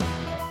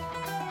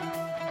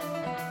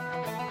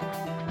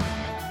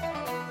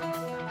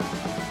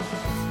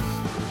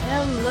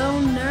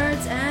Hello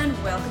nerds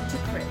and welcome to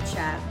Crit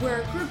Chat,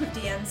 where a group of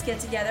DMs get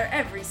together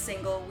every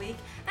single week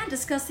and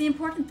discuss the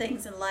important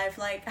things in life,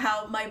 like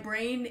how my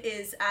brain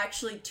is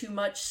actually too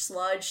much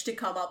sludge to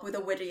come up with a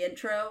witty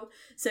intro,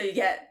 so you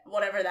get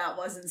whatever that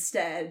was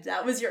instead.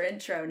 That was your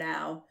intro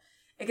now.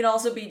 It can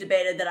also be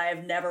debated that I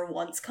have never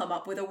once come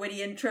up with a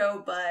witty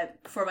intro, but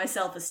for my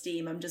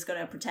self-esteem, I'm just going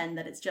to pretend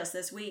that it's just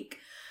this week.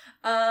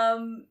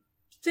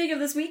 Speaking of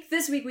this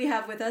week we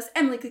have with us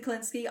Emily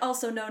Kuklinski,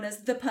 also known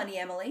as the Punny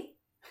Emily.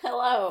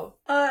 Hello.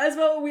 As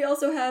well, we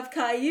also have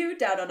Caillou,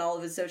 down on all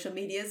of his social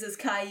medias as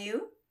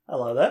Caillou.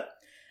 Hello there.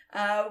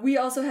 We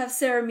also have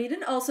Sarah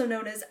Meaden, also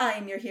known as I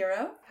Am Your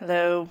Hero.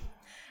 Hello.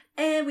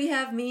 And we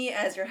have me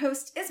as your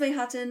host, Ismay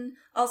Hutton,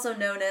 also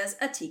known as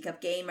a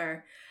Teacup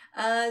Gamer.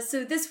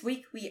 So this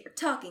week we are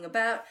talking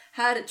about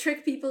how to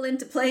trick people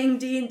into playing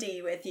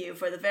D&D with you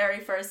for the very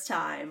first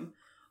time.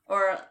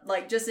 Or,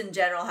 like, just in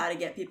general, how to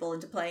get people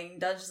into playing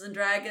Dungeons &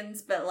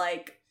 Dragons, but,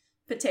 like,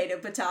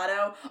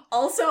 potato.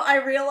 Also, I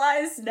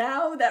realize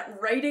now that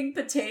writing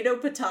potato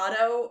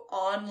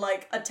on,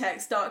 like, a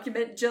text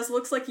document just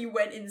looks like you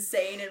went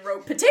insane and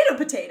wrote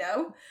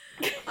potato.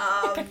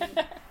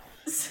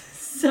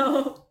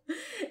 So,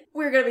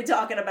 we're gonna be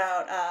talking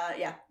about,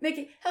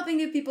 helping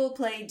new people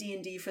play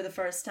D&D for the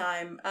first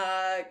time,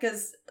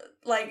 because,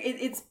 like,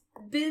 it's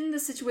been the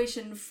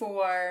situation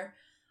for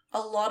a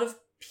lot of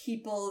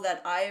people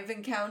that I've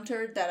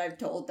encountered that I've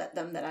told that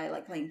I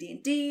like playing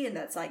D&D and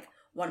that's like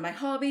one of my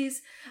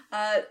hobbies.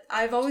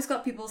 I've always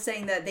got people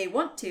saying that they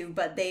want to,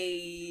 but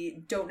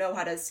they don't know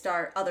how to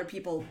start other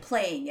people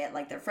playing it,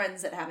 like their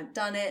friends that haven't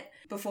done it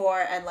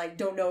before and like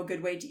don't know a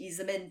good way to ease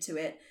them into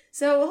it.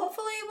 So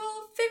hopefully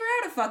we'll figure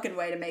out a fucking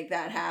way to make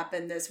that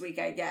happen this week,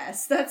 I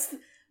guess. That's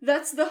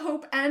the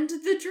hope and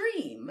the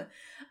dream.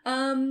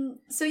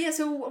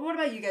 So what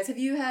about you guys? Have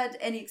you had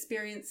any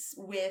experience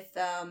with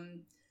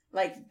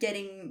like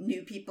getting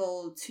new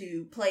people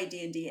to play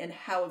D&D, and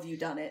how have you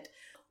done it?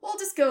 We'll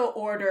just go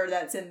order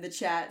that's in the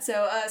chat.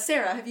 So,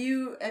 Sarah, have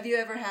you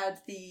ever had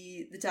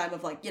the time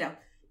of, like, you know,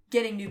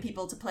 getting new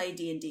people to play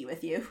D&D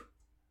with you?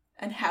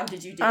 And how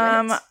did you do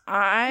it?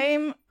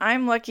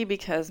 I'm lucky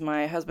because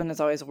my husband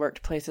has always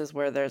worked places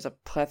where there's a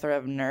plethora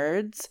of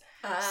nerds.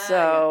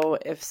 So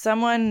if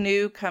someone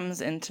new comes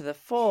into the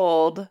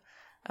fold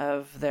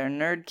of their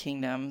nerd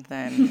kingdom,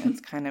 then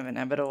it's kind of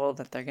inevitable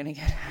that they're going to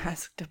get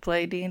asked to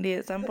play D&D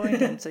at some point.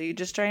 And so you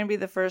just try and be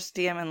the first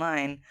DM in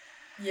line.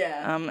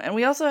 Yeah. And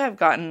we also have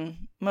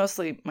gotten,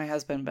 mostly my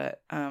husband,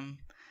 but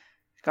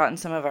gotten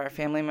some of our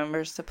family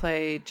members to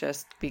play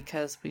just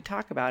because we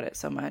talk about it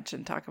so much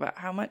and talk about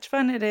how much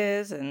fun it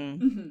is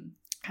and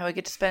how we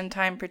get to spend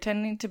time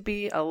pretending to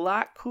be a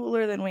lot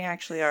cooler than we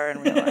actually are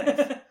in real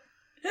life.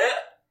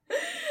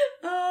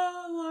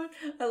 Oh, Lord.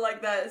 I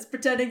like that. It's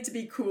pretending to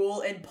be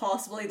cool in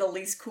possibly the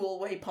least cool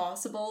way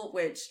possible,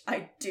 which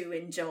I do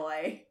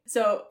enjoy.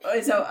 So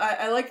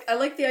I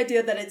like the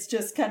idea that it's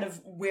just kind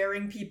of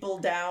wearing people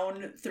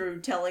down through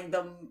telling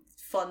them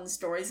fun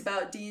stories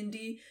about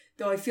D&D,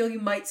 though I feel you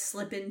might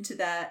slip into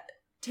that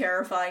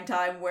terrifying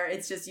time where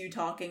it's just you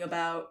talking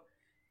about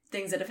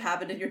things that have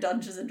happened in your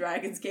Dungeons &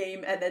 Dragons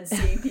game and then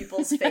seeing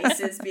people's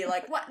faces be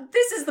like, what?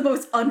 This is the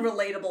most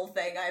unrelatable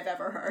thing I've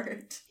ever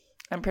heard.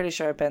 I'm pretty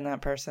sure I've been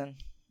that person.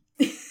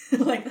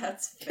 Like,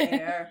 that's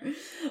fair.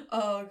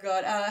 Oh,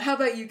 God. How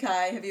about you,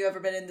 Kai? Have you ever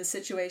been in this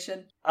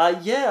situation?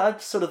 Yeah,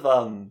 I've sort of,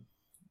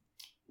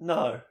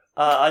 no.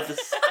 I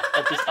just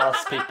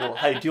asked people,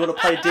 hey, do you want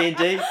to play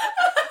D&D?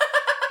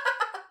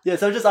 Yeah,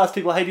 so I just asked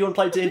people, hey, do you want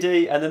to play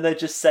D&D? And then they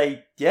just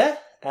say, yeah,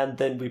 and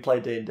then we play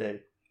D&D.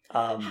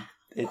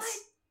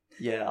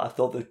 Yeah, I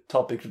thought the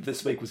topic of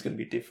this week was going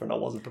to be different. I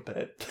wasn't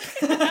prepared.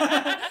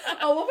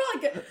 We'll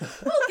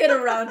get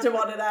around to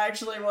what it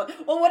actually was.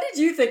 Well, what did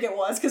you think it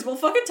was? Because we'll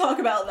fucking talk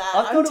about that.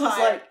 I thought it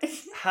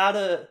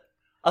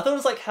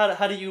was like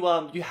how do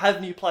you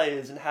have new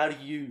players and how do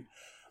you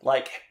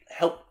like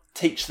help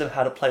teach them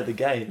how to play the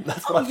game?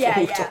 That's what I thought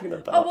we were talking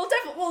about. Oh,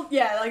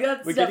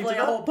 that's definitely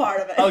a whole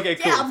part of it. Okay,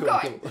 cool,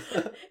 cool.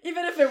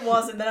 Even if it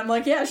wasn't, then I'm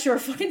like, yeah, sure,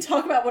 fucking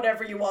talk about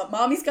whatever you want.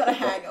 Mommy's got a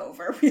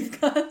hangover.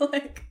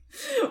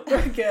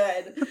 We're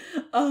good.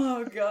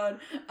 Oh, God.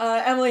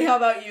 Emily, how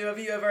about you? Have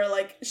you ever,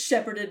 like,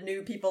 shepherded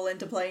new people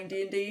into playing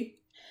D&D?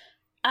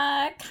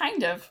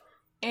 Kind of.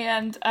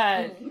 And,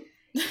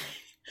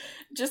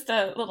 just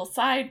a little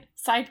side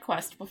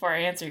quest before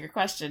I answer your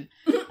question.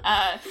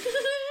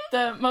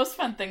 The most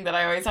fun thing that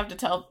I always have to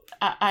tell,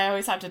 I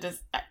always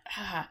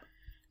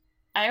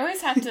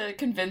have to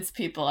convince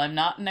people I'm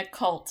not in a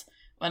cult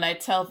when I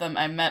tell them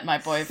I met my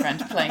boyfriend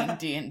playing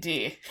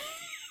D&D.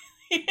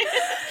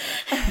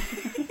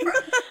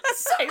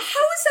 So, how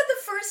is that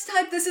the first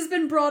time this has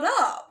been brought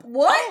up?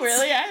 What? Oh,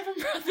 really? I haven't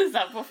brought this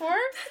up before?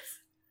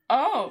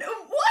 What?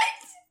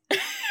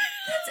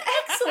 That's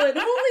excellent.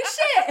 Holy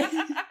shit.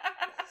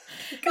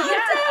 God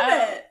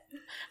damn it.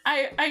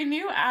 I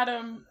knew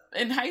Adam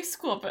in high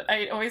school, but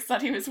I always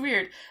thought he was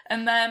weird.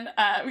 And then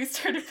we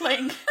started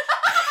playing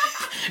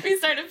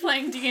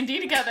D&D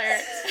together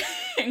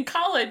in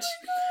college.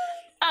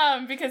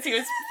 because he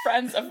was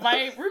friends of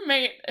my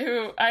roommate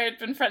who I had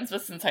been friends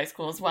with since high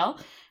school as well.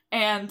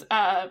 And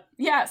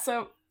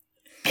so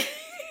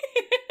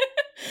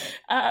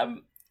I'll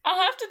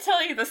have to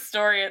tell you the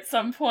story at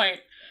some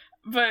point.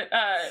 But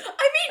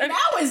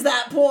now is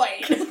that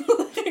point.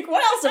 Like,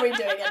 what else are we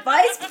doing?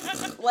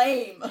 Advice?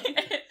 Lame.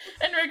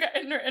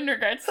 In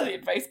regards to the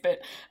advice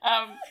bit.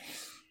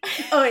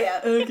 Oh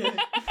yeah, okay.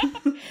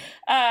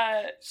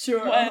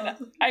 Sure. When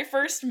I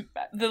first,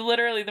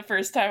 the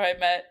first time I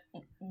met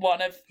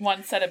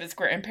one set of his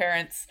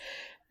grandparents,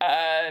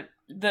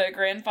 the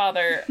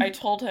grandfather, I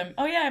told him,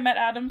 "Oh yeah, I met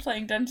Adam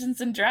playing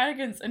Dungeons and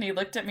Dragons," and he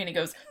looked at me and he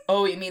goes,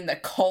 "Oh, you mean the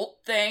cult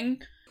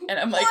thing?" And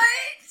I'm like, what?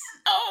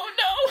 "Oh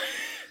no,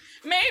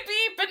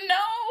 maybe, but no."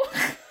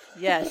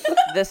 Yes,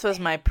 this was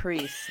my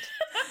priest.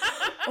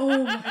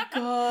 Oh my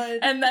god.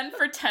 And then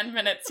for 10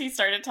 minutes he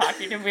started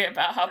talking to me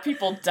about how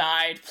people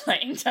died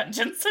playing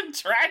Dungeons and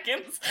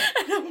Dragons.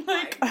 And I'm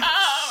like,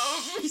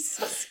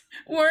 Jesus.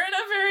 we're in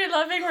a very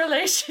loving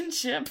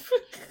relationship.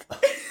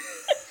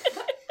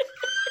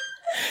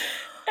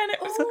 And it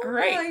was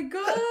great. Oh my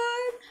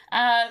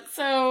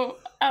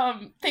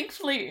god.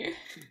 Thankfully,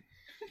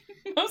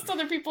 most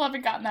other people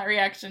haven't gotten that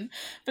reaction,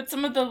 but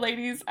some of the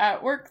ladies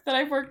at work that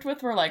I've worked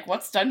with were like,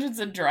 "What's Dungeons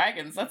and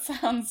Dragons? That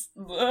sounds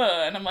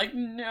ugh." And I'm like,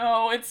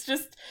 "No, it's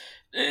just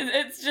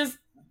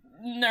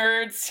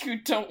nerds who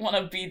don't want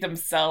to be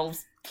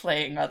themselves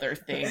playing other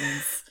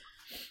things."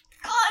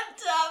 God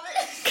damn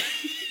it.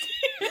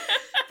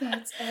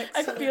 That's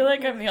excellent. I feel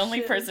like I'm the only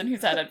person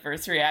who's had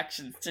adverse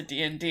reactions to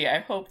D&D. I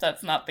hope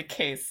that's not the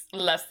case,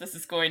 unless this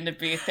is going to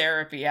be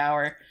therapy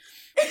hour.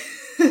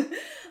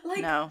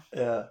 Like, No.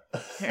 Yeah.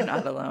 You're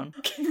not alone.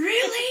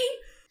 really?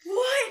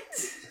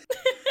 What?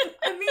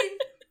 I mean,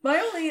 my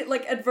only,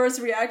 like, adverse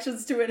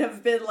reactions to it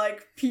have been,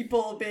 like,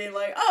 people being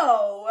like,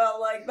 "Oh, well,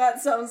 like,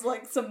 that sounds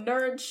like some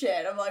nerd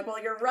shit." I'm like,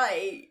 well, you're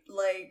right.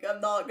 Like,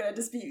 I'm not gonna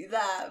dispute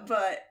that,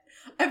 but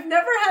I've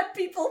never had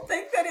people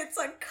think that it's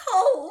a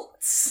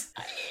cult.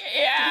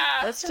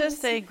 Yeah. Let's just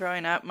say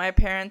growing up, my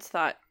parents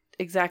thought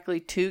exactly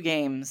 2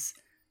 games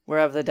were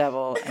of the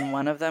devil, and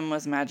one of them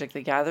was Magic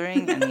the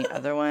Gathering, and the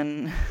other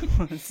one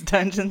was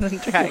Dungeons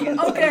and Dragons.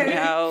 Okay. And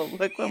now,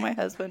 look what my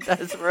husband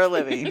does for a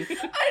living. I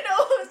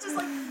know, it's just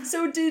like,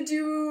 so did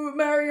you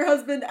marry your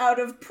husband out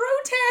of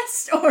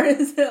protest, or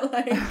is it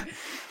like...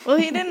 Well,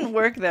 he didn't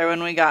work there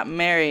when we got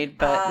married,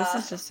 but this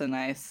is just a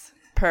nice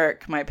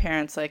perk. My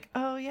parents like,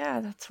 "Oh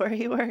yeah, that's where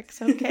he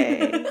works.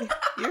 Okay,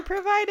 you're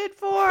provided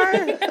for."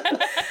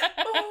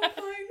 Oh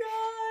my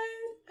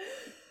god.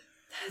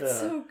 That's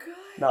so good.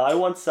 No, I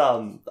once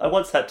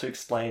had to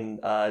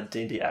explain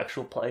D&D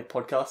actual play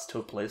podcast to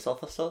a police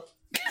officer.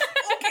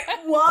 Okay,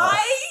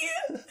 why?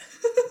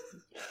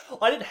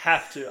 I didn't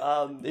have to.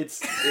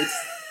 It's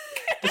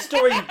the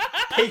story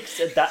peaks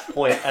at that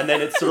point, and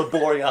then it's sort of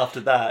boring after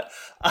that.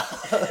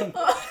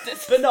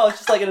 But no, it's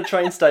just like at a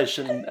train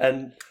station,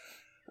 and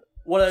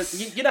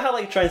you know how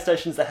like train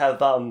stations they have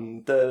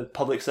the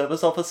public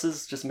service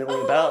officers just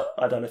milling about.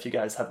 I don't know if you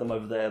guys have them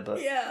over there,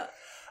 but Yeah.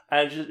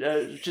 and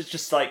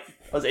just like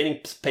I was eating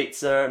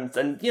pizza,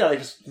 and you know they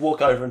just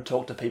walk over and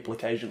talk to people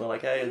occasionally,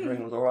 like, "Hey, the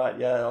drink was all right,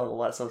 yeah,"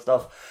 all that sort of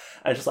stuff.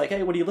 And just like,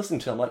 "Hey, what are you listening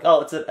to?" I'm like,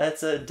 "Oh,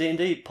 it's a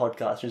D&D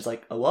podcast." And she's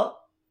like, "A what?"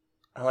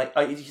 I'm like,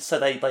 so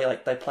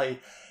they play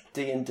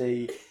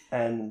D&D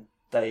and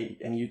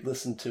you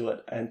listen to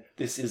it, and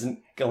this isn't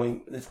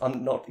going.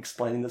 I'm not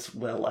explaining this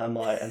well, am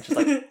I? And she's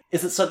like,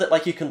 "Is it so that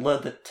like you can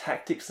learn the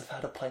tactics of how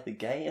to play the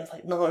game?" And it's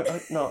like, no,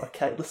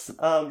 okay, listen.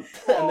 And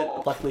then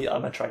luckily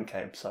my train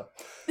came, so.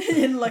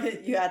 And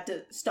like you had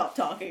to stop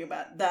talking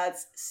about it.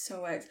 That's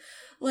so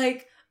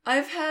like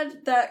I've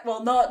had that,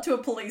 well, not to a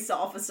police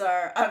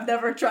officer. I've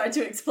never tried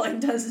to explain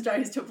Dungeons and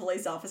Dragons to a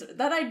police officer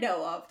that I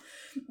know of.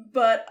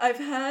 But I've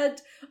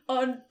had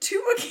on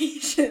 2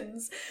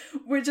 occasions,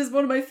 which is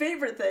one of my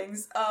favorite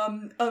things,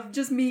 of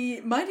just me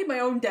minding my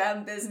own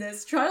damn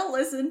business, trying to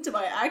listen to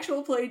my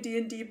actual play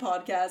D&D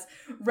podcast,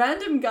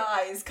 random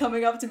guys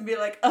coming up to me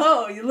like,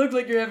 "Oh, you look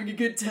like you're having a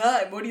good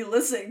time. What are you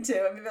listening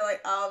to?" And me be like,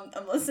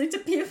 I'm listening to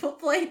people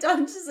play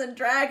Dungeons and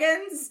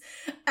Dragons.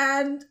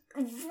 And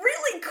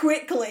really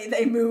quickly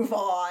they move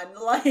on.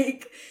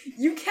 Like,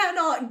 you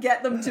cannot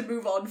get them to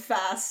move on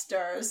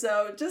faster.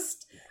 So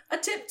just a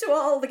tip to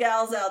all the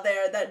gals out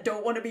there that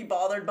don't want to be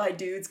bothered by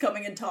dudes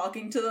coming and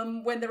talking to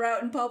them when they're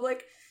out in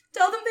public.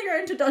 Tell them that you're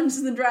into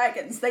Dungeons and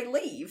Dragons. They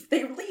leave.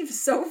 They leave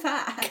so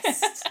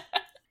fast.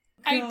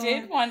 I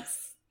did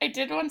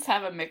once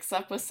have a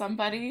mix-up with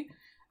somebody.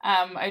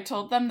 I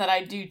told them that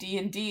I do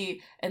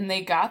D&D, and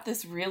they got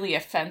this really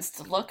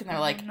offensed look, and they're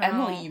like, no.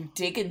 "Emily, you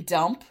dig and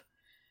dump?"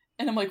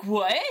 And I'm like,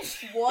 "What?"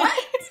 What?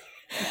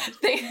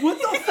 What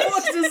the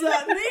fuck does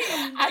that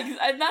mean?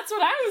 And that's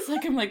what I was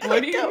like. I'm like,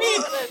 "What do you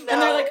mean?"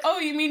 And they're like, "Oh,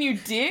 you mean you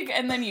dig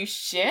and then you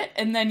shit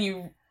and then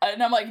you..."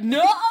 And I'm like,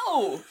 no,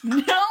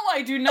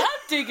 I do not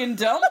dig and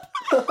dump.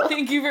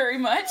 Thank you very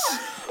much.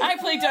 I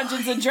play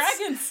Dungeons and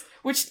Dragons,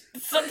 which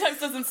sometimes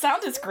doesn't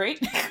sound as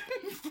great.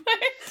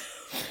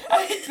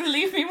 But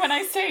believe me when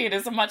I say it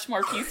is a much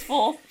more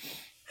peaceful,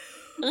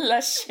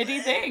 less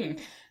shitty thing.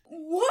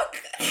 what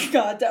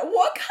kind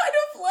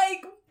of,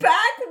 like,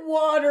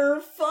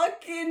 backwater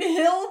fucking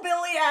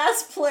hillbilly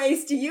ass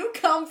place do you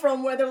come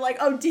from where they're like,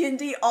 oh,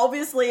 D&D,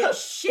 obviously it's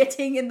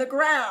shitting in the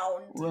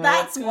ground.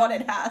 That's what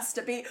it has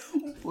to be.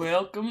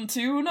 Welcome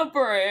to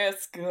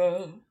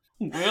Nebraska.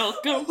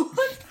 Welcome.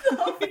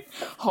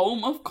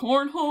 Home of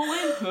cornhole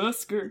and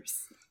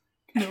Huskers.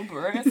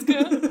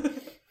 Nebraska.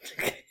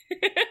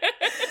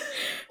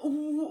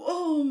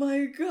 Oh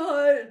my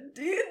god,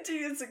 D&D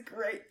is a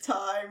great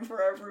time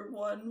for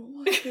everyone.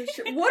 What the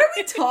shit? What are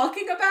we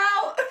talking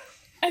about?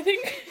 I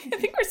think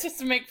we're supposed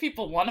to make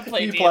people want to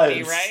play D&D,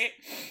 players. right?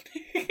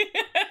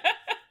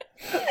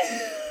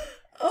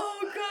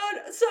 Oh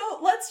god, so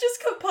let's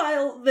just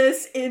compile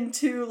this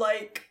into,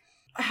 like,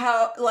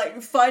 how,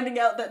 like, finding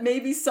out that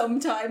maybe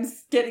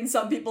sometimes getting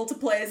some people to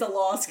play is a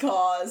lost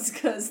cause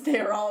because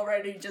they're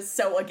already just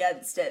so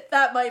against it.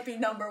 That might be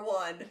number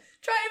one.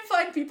 Try and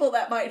find people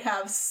that might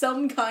have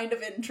some kind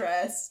of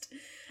interest,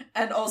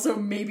 and also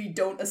maybe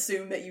don't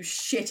assume that you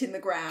shit in the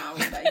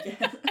ground, I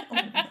guess. Oh,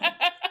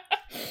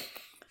 no.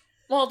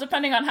 Well,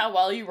 depending on how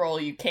well you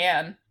roll, you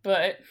can,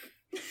 but...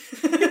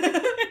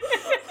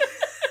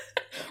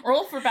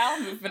 Roll for bowel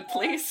movement,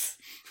 please.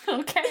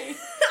 Okay.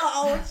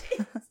 Oh,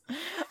 jeez.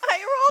 I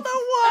rolled a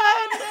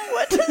 1!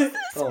 What does this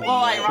Oh, mean?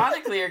 Well, no.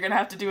 ironically, you're gonna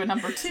have to do a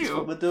number That's what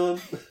 2. we're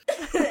doing.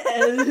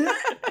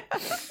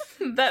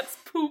 That's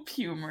poop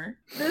humor.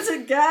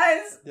 Listen,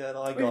 guys, Yeah,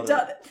 no, I we've got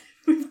done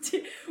it.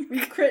 it.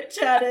 We've crit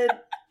chatted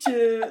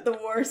to the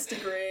worst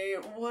degree.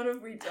 What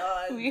have we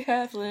done? We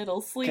have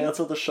little sleep.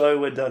 Cancel the show,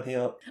 we're done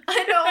here.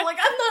 I know, like,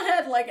 I've not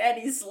had, like,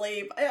 any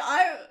sleep.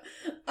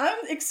 I'm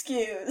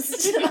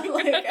excused.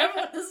 Like,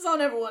 this is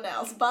on everyone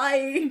else.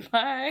 Bye.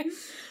 Bye.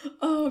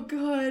 Oh,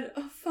 God.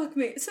 Oh, fuck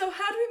me. So,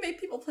 how do we make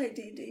people play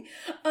D&D?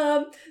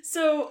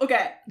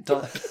 Okay.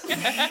 Don't,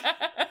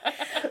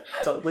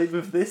 don't leave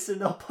with this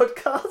in our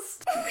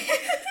podcast.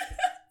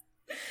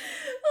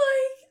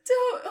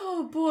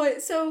 Oh, boy.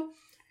 So,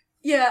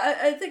 yeah,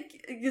 I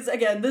think, because,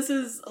 again, this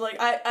is, like,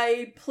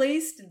 I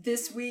placed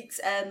this week's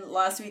and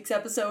last week's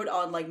episode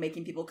on, like,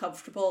 making people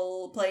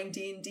comfortable playing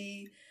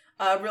D&D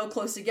real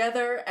close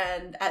together,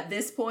 and at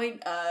this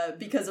point,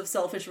 because of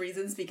selfish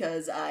reasons,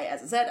 because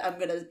as I said, I'm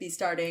gonna be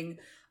starting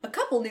a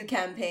couple new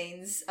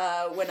campaigns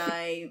when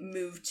I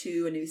move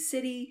to a new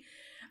city.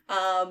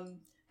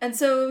 And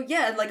so,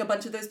 yeah, like, a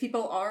bunch of those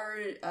people are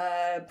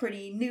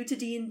pretty new to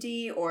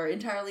D&D or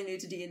entirely new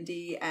to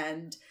D&D,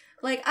 and,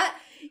 like,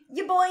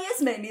 your boy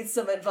Ismay needs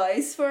some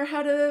advice for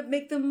how to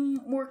make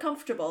them more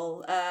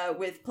comfortable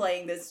with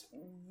playing this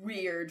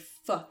weird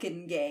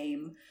fucking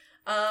game.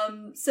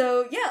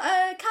 So,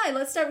 yeah, Kai,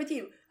 let's start with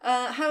you.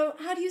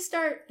 How do you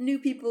start new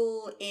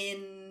people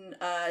in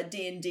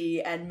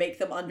D&D and make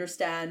them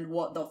understand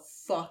what the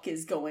fuck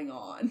is going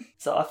on?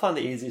 So I find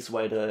the easiest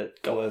way to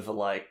go over,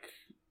 like,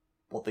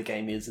 what the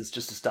game is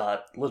just to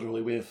start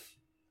literally with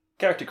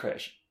character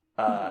creation.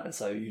 And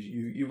so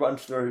you run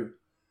through...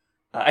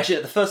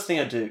 actually, the first thing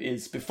I do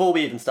is, before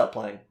we even start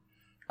playing,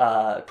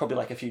 probably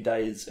like a few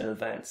days in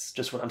advance,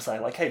 just when I'm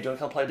saying, like, hey, do you want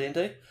to come play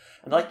D&D?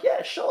 And like,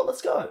 yeah, sure,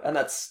 let's go. And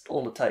that's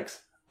all it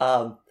takes.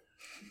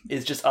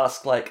 Is just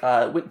ask, like,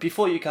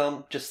 before you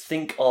come, just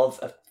think of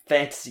a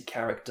fantasy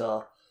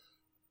character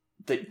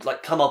that,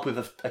 like, come up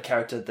with a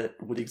character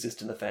that would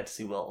exist in the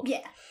fantasy world.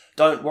 Yeah.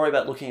 Don't worry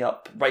about looking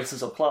up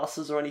races or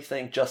classes or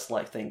anything. Just,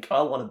 like, think,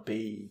 I want to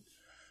be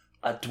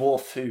a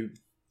dwarf who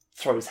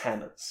throws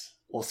hammers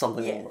or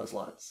something along those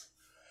lines.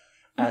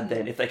 And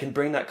then if they can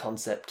bring that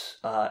concept,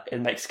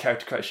 it makes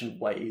character creation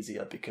way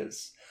easier,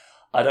 because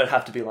I don't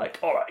have to be like,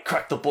 all right,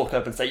 crack the book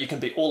open and say you can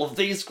be all of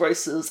these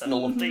races and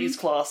all of these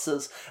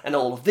classes and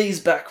all of these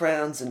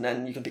backgrounds, and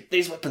then you can pick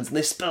these weapons and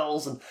these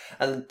spells,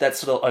 and that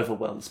sort of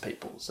overwhelms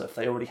people. So if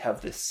they already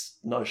have this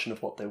notion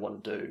of what they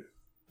want to do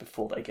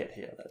before they get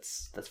here,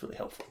 that's really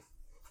helpful.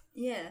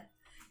 Yeah.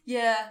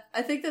 Yeah,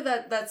 I think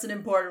that's an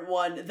important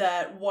one,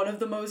 that one of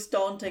the most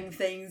daunting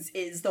things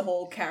is the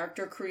whole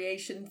character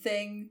creation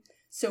thing.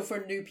 So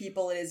for new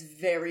people, it is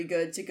very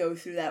good to go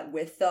through that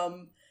with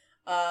them.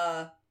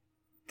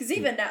 Because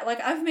even now,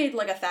 like, I've made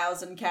like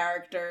 1,000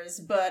 characters,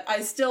 but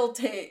I still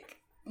take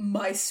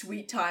my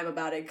sweet time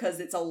about it because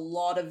it's a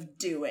lot of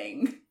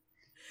doing.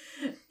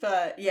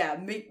 But yeah,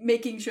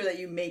 making sure that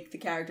you make the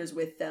characters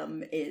with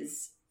them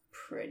is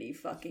pretty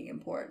fucking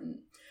important.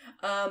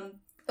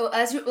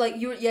 As you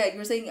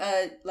were saying,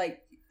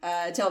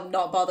 tell them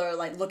not bother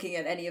like looking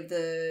at any of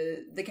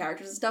the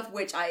characters and stuff,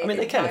 which I mean,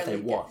 they can if they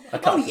want.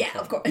 Oh yeah,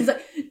 of course. It's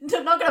like,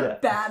 I'm not gonna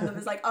ban them.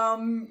 It's like,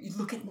 you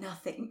look at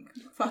nothing.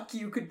 Fuck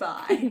you,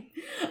 goodbye.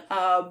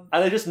 And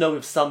I just know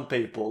with some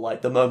people,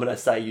 like, the moment I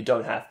say you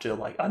don't have to,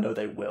 like, I know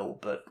they will,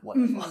 but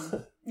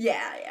whatever.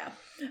 Yeah.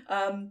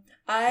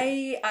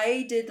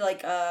 I did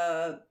like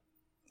a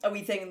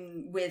wee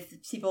thing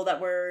with people that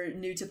were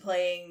new to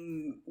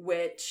playing,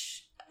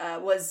 which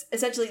was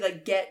essentially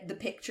like get the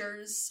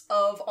pictures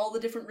of all the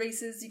different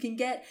races you can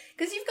get,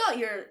 because you've got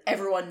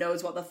everyone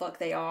knows what the fuck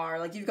they are,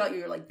 like you've got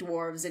your like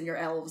dwarves and your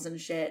elves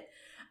and shit,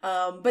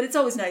 but it's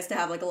always nice to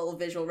have like a little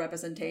visual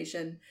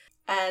representation.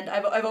 And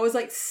I've always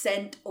like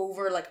sent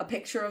over like a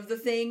picture of the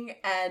thing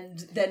and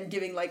then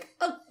giving like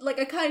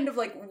a kind of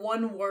like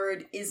one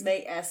word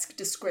Ismay-esque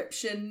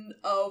description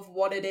of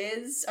what it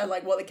is and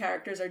like what the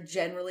characters are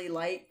generally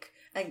like,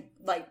 and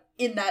like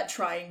in that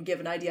try and give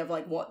an idea of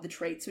like what the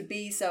traits would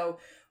be. So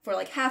for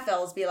like half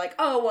elves, be like,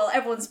 oh well,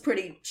 everyone's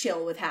pretty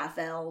chill with half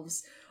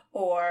elves.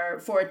 Or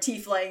for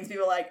tieflings,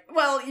 people are like,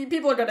 well,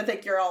 people are gonna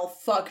think you're all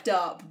fucked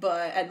up,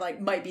 and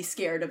like might be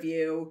scared of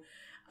you.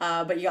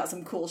 But you got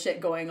some cool shit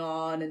going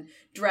on. And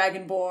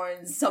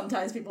dragonborns,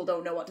 sometimes people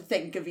don't know what to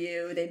think of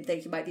you. They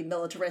think you might be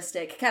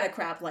militaristic, kind of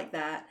crap like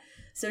that.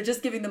 So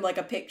just giving them like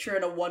a picture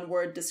and a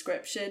one-word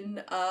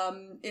description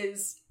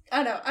is,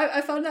 I don't know,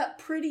 I found that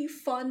pretty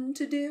fun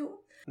to do.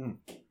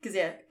 Because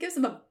yeah, it gives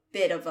them a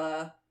bit of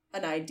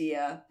an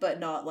idea, but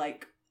not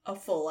like a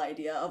full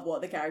idea of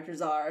what the characters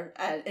are.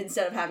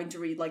 Instead of having to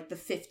read like the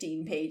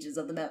 15 pages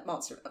of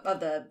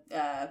the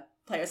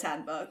player's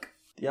handbook.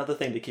 The other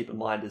thing to keep in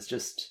mind is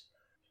just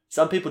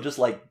some people just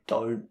like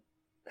don't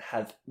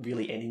have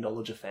really any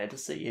knowledge of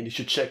fantasy, and you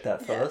should check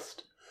that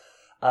first.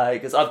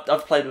 Because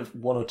I've played with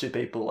one or two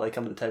people. They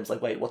come to the table, it's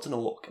like, wait, what's an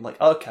orc? I'm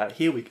like, okay,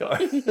 here we go.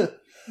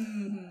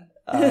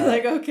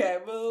 Like, okay,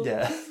 well,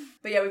 yeah.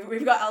 But yeah,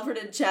 we've got Alfred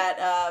in chat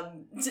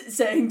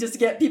saying just to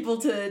get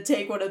people to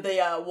take one of the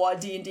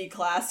what D&D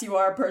class you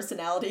are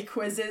personality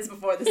quizzes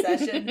before the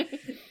session.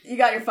 You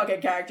got your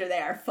fucking character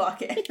there,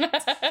 fuck it.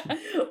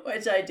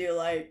 Which I do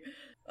like.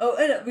 Oh,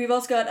 and we've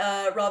also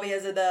got Robbie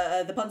as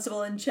the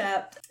Punstable in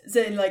chat,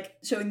 saying like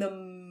showing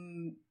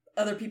them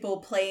other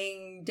people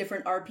playing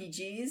different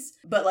RPGs,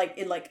 but like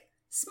in like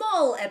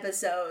small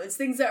episodes,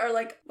 things that are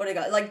like, what do you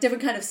got? Like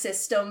different kind of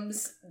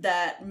systems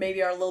that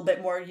maybe are a little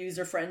bit more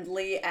user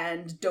friendly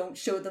and don't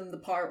show them the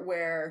part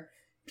where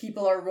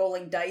people are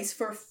rolling dice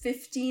for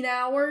 15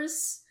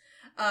 hours.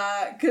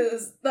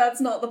 Because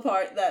that's not the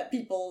part that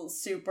people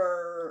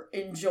super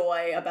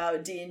enjoy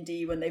about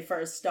D&D when they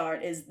first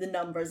start, is the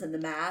numbers and the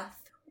math.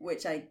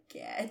 Which I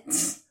get.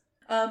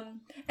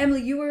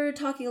 Emily, you were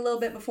talking a little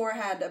bit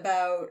beforehand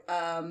about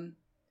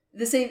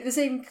the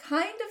same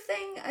kind of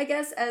thing, I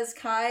guess, as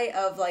Kai,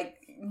 of like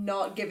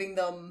not giving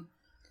them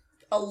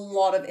a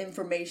lot of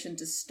information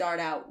to start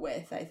out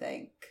with, I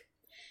think.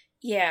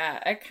 Yeah,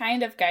 a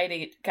kind of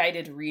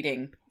guided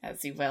reading,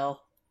 as you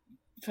will,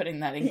 putting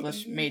that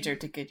English major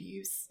to good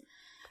use.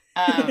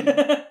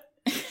 What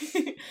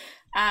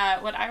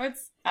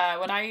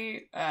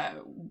I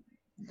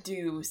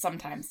do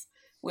sometimes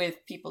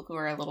with people who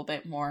are a little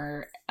bit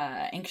more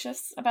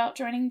anxious about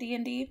joining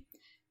D&D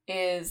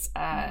is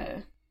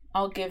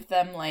I'll give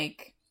them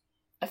like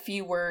a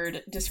few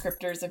word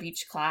descriptors of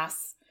each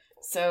class.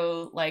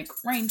 So like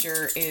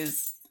Ranger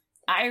is,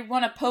 I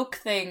want to poke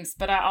things,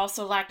 but I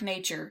also lack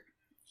nature.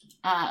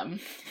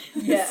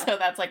 Yeah. So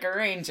that's like a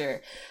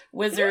Ranger.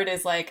 Wizard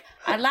is like,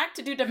 I like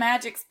to do the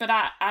magics, but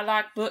I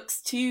like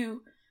books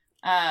too.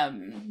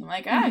 I'm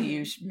like,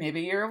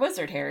 maybe you're a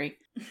wizard, Harry.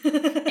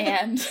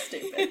 And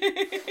stupid.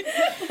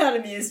 That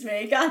amused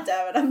me. God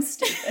damn it, I'm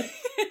stupid.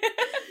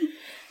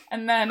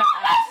 And then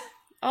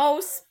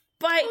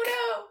Spike.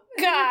 Oh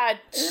no. God.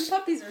 And the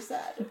puppies are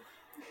sad.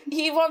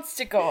 He wants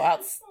to go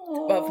out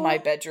of my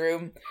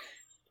bedroom.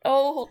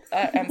 Oh,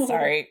 I'm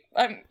sorry.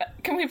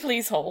 Can we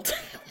please hold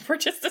for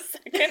just a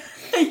second?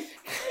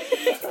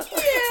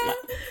 Yeah.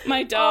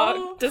 My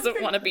dog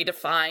doesn't want to be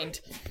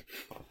defined.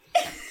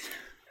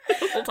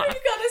 Hold on. You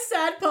got a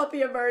sad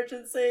puppy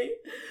emergency.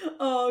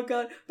 Oh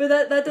god. But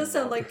that does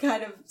sound like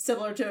kind of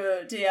similar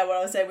to what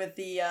I was saying with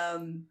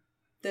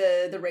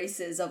the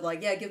races of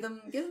like, yeah, give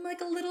them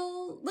like a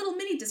little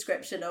mini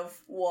description of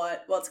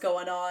what's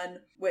going on,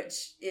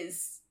 which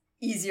is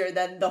easier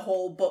than the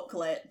whole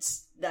booklet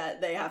that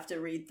they have to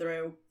read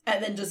through,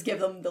 and then just give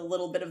them the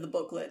little bit of the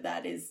booklet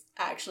that is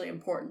actually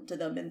important to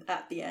them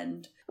at the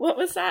end. What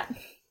was that?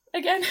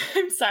 Again,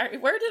 I'm sorry.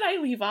 Where did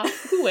I leave off?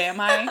 Who am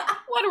I?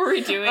 What are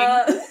we doing?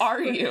 Who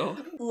are you?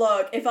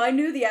 Look, if I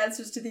knew the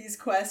answers to these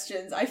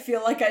questions, I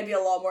feel like I'd be a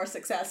lot more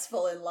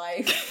successful in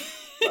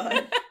life.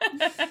 But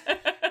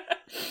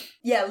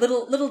yeah,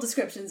 little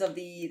descriptions of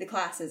the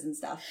classes and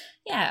stuff.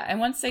 Yeah, and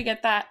once they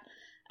get that,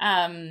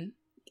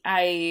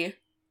 I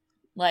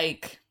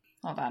like,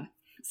 hold on.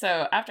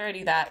 So after I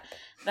do that,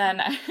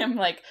 then I'm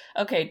like,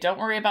 okay, don't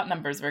worry about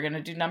numbers. We're going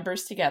to do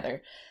numbers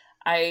together.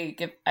 I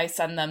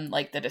send them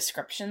like the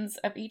descriptions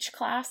of each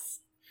class,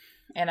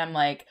 and I'm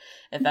like,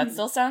 if that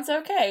still sounds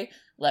okay,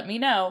 let me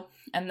know.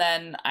 And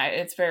then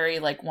it's very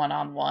like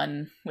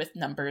one-on-one with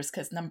numbers,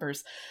 because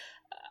numbers,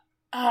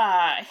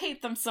 I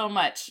hate them so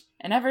much,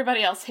 and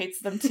everybody else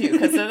hates them too,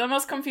 because they're the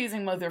most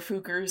confusing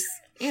motherfuckers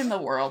in the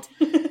world.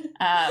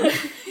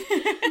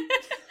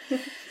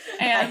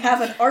 I have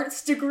an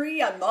arts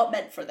degree. I'm not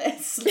meant for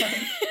this.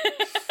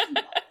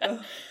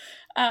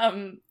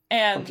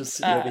 And I'm just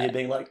sitting over here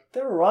being like,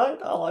 they're right,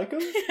 I like them.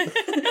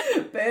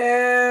 Boo!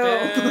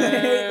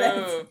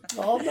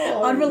 Oh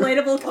no.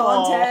 Unrelatable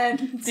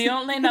content. The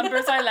only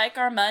numbers I like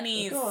are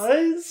monies.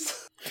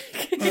 Guys.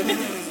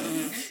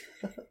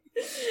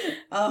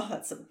 Oh,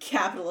 that's some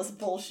capitalist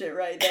bullshit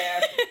right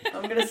there.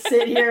 I'm gonna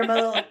sit here in my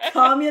little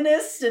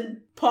communist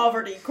and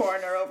poverty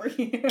corner over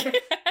here.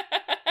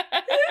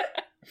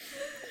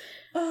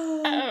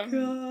 Oh,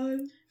 God.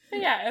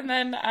 Yeah, and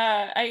then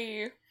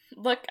I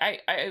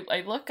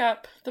look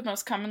up the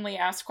most commonly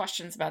asked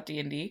questions about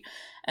D&D,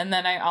 and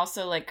then I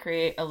also like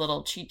create a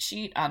little cheat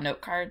sheet on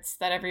note cards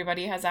that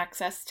everybody has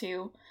access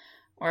to,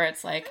 where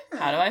it's like,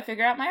 how do I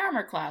figure out my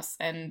armor class?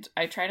 And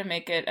I try to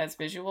make it as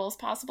visual as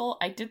possible.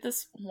 I did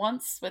this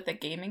once with a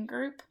gaming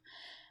group,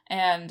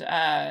 and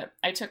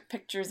I took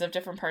pictures of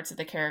different parts of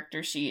the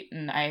character sheet,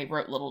 and I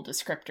wrote little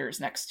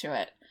descriptors next to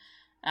it.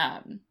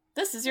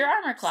 This is your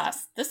armor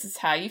class. This is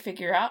how you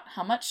figure out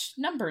how much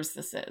numbers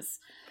this is.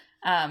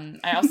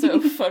 I also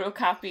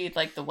photocopied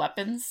like the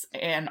weapons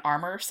and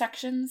armor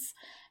sections,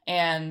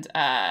 and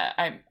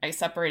I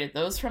separated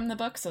those from the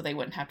book so they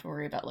wouldn't have to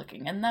worry about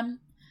looking in them.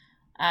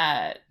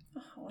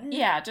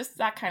 Yeah, just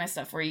that kind of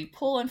stuff where you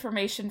pull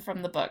information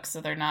from the book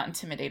so they're not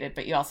intimidated,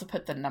 but you also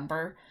put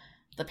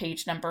the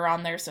page number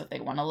on there so if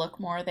they want to look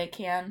more, they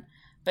can.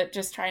 But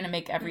just trying to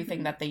make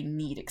everything that they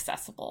need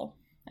accessible,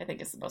 I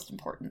think, is the most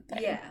important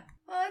thing. Yeah.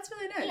 Oh, that's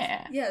really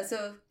nice. Yeah,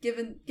 so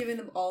giving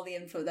them all the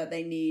info that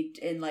they need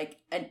in, like,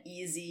 an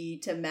easy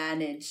to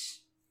manage,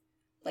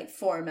 like,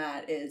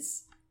 format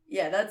is...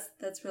 Yeah,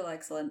 that's real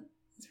excellent.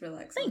 That's real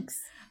excellent.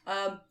 Thanks.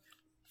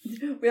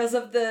 We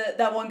also have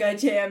that one guy,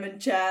 Jam, in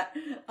chat,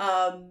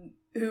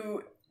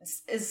 who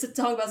is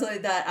talking about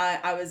something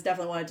that I was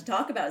definitely wanted to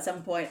talk about at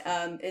some point,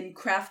 in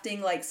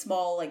crafting, like,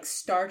 small, like,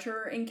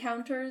 starter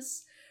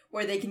encounters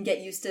where they can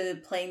get used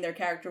to playing their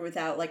character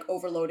without, like,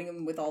 overloading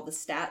them with all the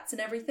stats and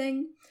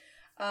everything.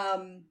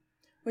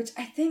 Which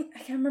I can't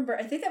remember.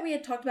 I think that we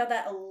had talked about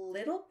that a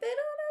little bit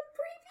on a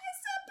previous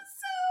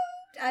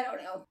episode. I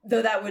don't know.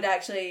 Though that would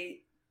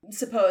actually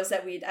suppose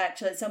that we'd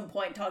actually at some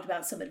point talked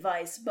about some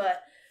advice,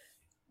 but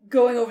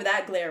going over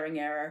that glaring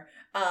error.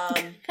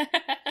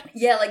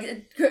 Yeah,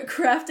 like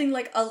crafting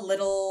like a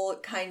little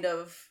kind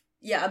of,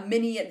 a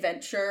mini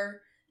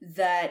adventure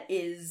that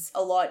is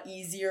a lot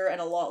easier and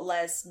a lot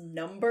less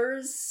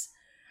numbers,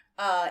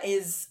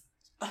 is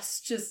us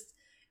just...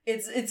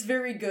 It's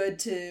very good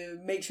to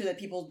make sure that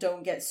people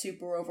don't get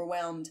super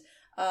overwhelmed.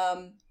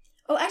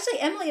 Actually,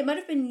 Emily, it might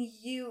have been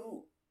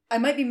you. I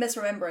might be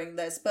misremembering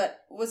this,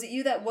 but was it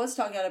you that was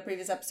talking on a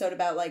previous episode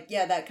about, like,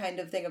 that kind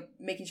of thing of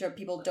making sure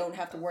people don't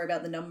have to worry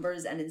about the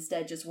numbers and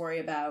instead just worry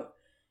about,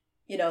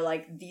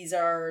 like, these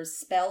are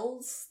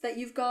spells that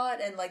you've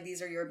got and, like,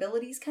 these are your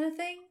abilities kind of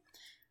thing?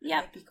 Yeah.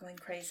 I might be going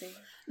crazy.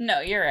 No,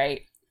 you're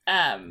right.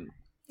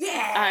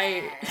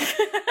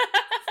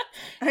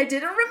 I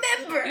didn't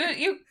remember.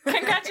 You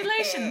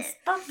congratulations.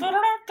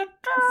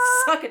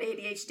 Suck it,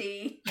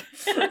 ADHD.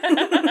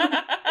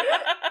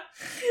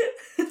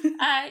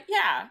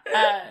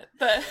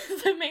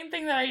 The main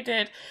thing that I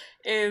did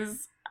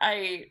is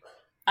I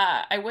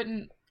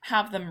wouldn't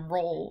have them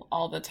roll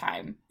all the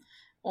time,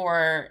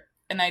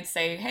 and I'd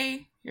say,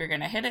 hey, you're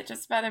gonna hit it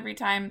just about every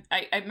time.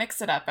 I mix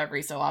it up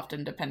every so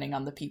often depending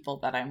on the people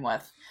that I'm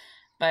with,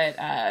 but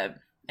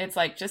it's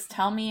like, just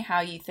tell me how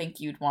you think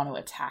you'd want to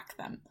attack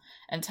them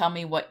and tell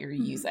me what you're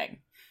using.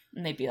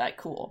 And they'd be like,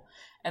 cool.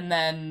 And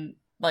then,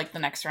 like, the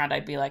next round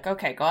I'd be like,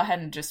 okay, go ahead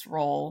and just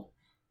roll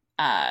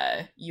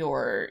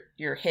your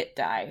hit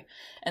die.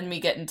 And we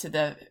get into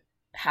the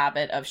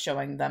habit of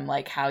showing them,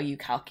 like, how you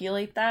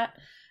calculate that.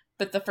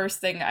 But the first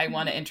thing I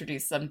want to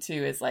introduce them to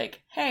is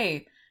like,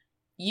 hey,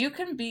 you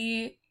can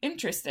be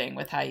interesting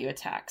with how you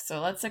attack.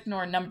 So let's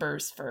ignore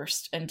numbers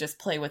first and just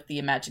play with the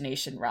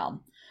imagination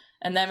realm.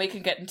 And then we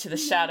can get into the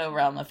shadow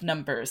realm of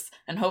numbers.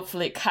 And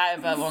hopefully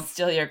Kaiba won't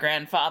steal your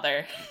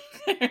grandfather.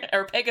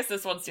 Or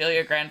Pegasus won't steal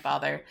your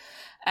grandfather.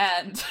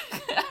 And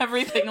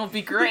everything will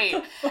be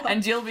great.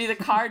 And you'll be the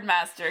card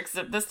master.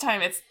 Except this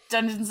time it's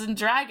Dungeons and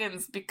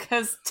Dragons.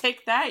 Because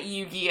take that,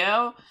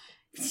 Yu-Gi-Oh!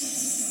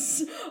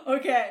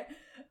 Okay.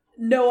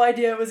 No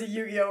idea it was a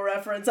Yu-Gi-Oh!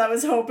 Reference. I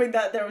was hoping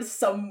that there was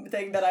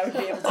something that I would be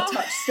able to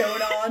touch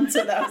stone on.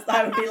 So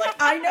I would be like,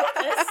 I know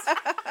this.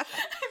 I'm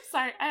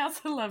sorry. I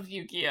also love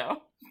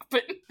Yu-Gi-Oh!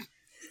 But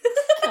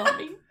kill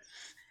me.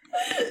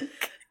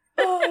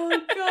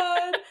 Oh,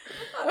 God.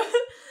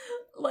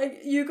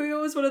 Like,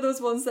 Yu-Gi-Oh! Was one of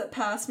those ones that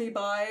passed me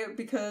by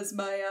because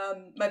my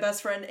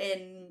best friend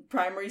in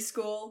primary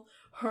school,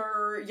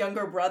 her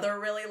younger brother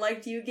really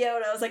liked Yu-Gi-Oh!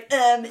 And I was like,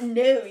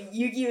 no,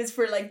 Yu-Gi-Oh! Is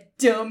for, like,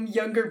 dumb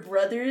younger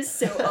brothers,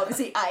 so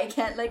obviously I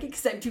can't like it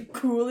because I'm too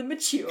cool and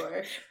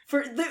mature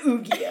for the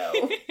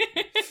Yu-Gi-Oh!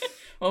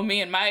 Well,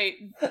 me and my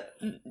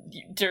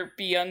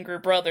derpy younger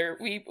brother,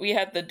 we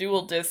had the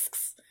dual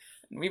discs.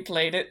 We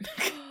played it.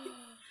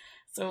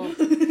 So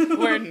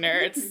we're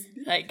nerds,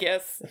 I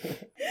guess.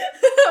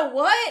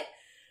 What?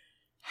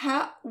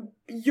 How?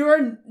 You're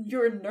a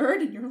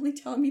nerd and you're only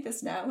telling me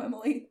this now,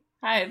 Emily?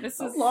 Hi,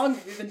 How long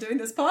have you been doing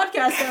this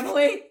podcast,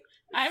 Emily?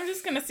 I'm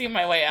just gonna see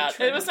my way out.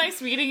 It was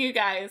nice meeting you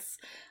guys.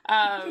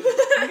 I'm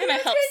gonna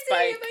help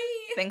Spike.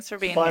 Thanks for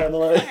being Bye, here.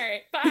 Emily.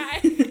 Alright,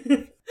 bye.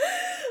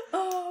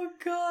 Oh,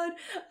 God.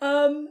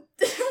 What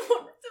the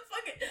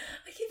fuck?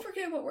 I keep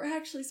forgetting what we're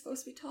actually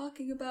supposed to be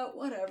talking about.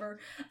 Whatever.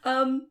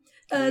 New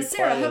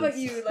Sarah, how about players.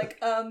 you? Like,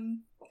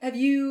 have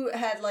you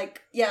had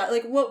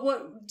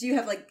what do you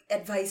have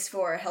advice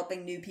for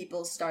helping new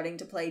people starting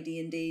to play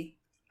D&D?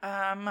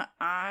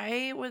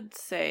 I would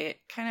say,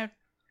 kind of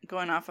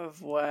going off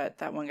of what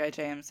that one guy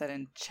JM said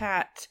in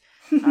chat,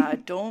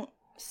 don't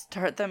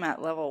start them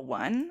at level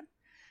 1.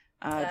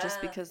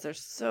 Just because they're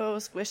so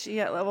squishy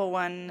at level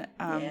 1,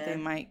 they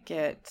might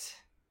get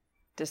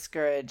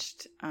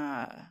discouraged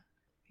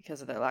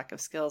because of their lack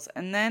of skills.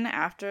 And then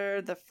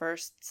after the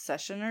first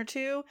session or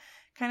two,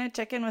 kind of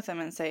check in with them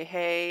and say,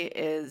 hey,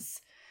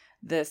 is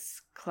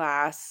this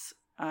class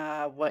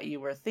what you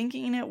were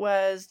thinking it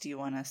was? Do you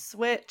want to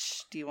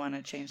switch? Do you want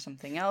to change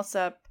something else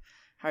up?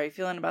 How are you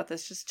feeling about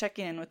this? Just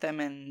checking in with them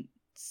and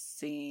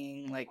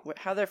seeing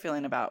how they're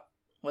feeling about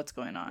what's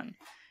going on.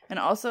 And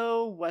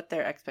also what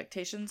their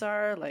expectations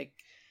are. Like,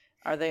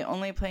 are they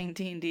only playing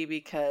D&D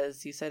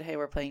because you said, hey,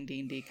 we're playing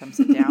D&D, come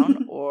sit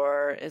down?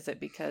 Or is it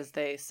because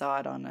they saw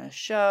it on a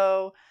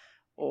show?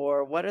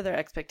 Or what are their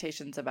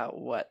expectations about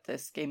what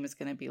this game is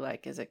going to be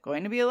like? Is it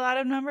going to be a lot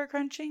of number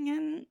crunching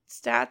and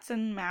stats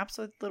and maps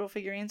with little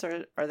figurines?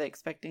 Or are they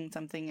expecting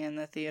something in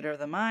the theater of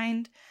the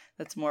mind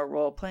that's more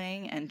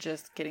role-playing and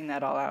just getting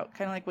that all out?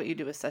 Kind of like what you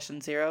do with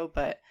Session 0,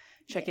 but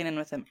checking in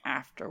with them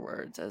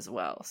afterwards as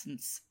well,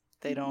 since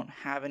they don't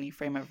have any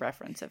frame of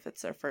reference if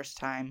it's their first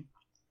time.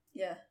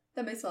 Yeah,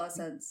 that makes a lot of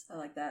sense. I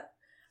like that.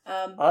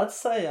 I'd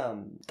say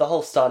the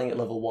whole starting at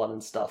level 1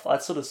 and stuff,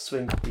 I'd sort of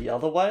swing the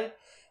other way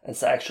and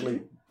say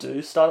actually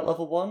do start at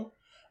level 1.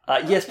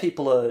 Yes,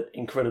 people are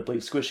incredibly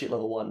squishy at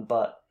level 1,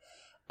 but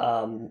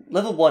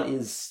level 1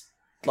 is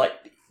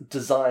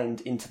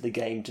designed into the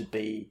game to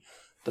be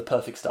the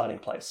perfect starting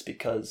place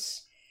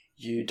because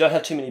you don't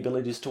have too many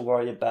abilities to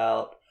worry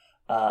about.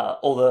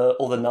 All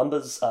the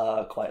numbers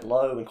are quite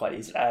low and quite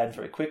easy to add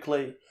very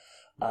quickly.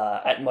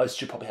 At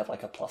most, you probably have a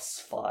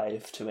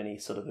 +5 to any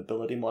sort of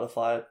ability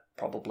modifier,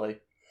 probably.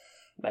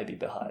 Maybe a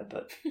bit higher,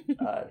 but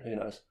who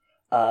knows.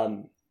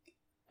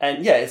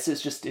 And yeah,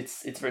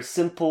 it's very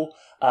simple.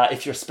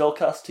 If you're a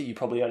spellcaster, you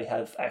probably only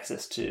have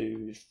access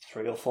to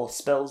 3 or 4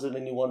 spells at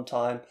any one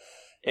time.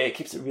 It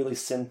keeps it really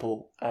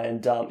simple.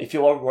 And if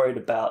you are worried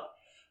about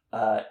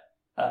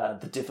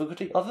the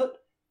difficulty of it,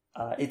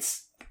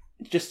 it's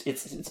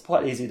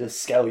quite easy to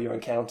scale your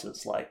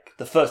encounters. Like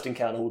the first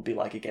encounter would be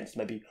against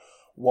maybe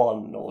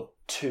 1 or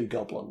 2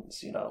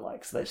 goblins,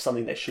 so there's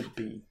something that should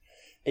be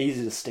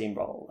easy to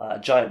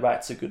steamroll. Giant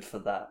rats are good for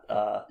that.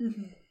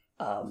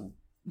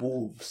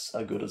 Wolves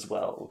are good as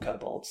well, or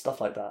kobolds,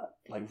 stuff like that.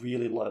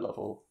 Really low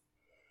level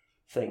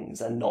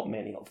things, and not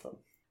many of them.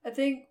 I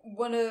think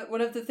one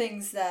of the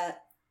things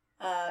that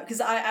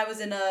because I was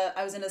in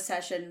a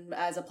session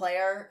as a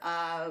player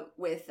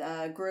with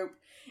a group.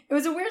 It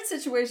was a weird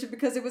situation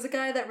because it was a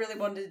guy that really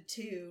wanted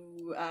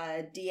to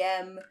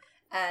DM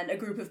and a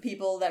group of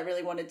people that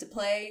really wanted to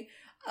play,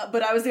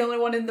 but I was the only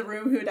one in the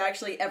room who had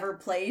actually ever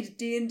played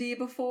D&D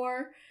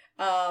before.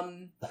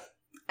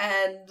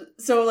 And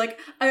so,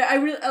 I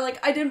really,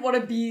 I didn't want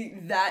to be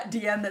that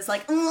DM that's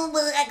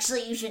well,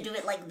 actually, you should do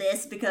it like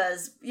this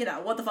because,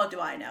 what the fuck do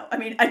I know? I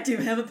mean, I do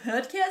have a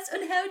podcast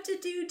on how to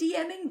do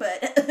DMing,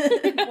 but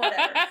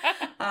whatever.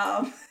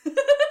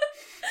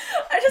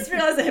 I just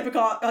realized the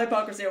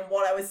hypocrisy of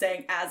what I was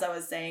saying as I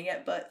was saying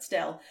it, but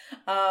still.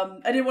 I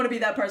didn't want to be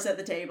that person at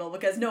the table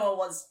because no one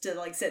wants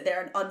to, sit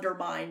there and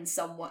undermine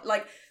someone.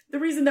 The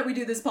reason that we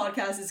do this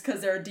podcast is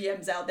because there are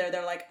DMs out there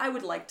that are I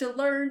would like to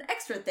learn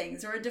extra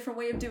things or a different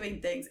way of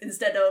doing things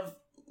instead of,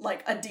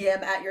 a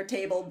DM at your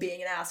table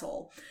being an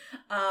asshole.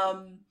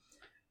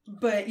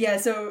 But yeah,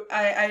 so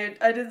I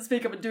didn't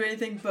speak up and do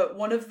anything, but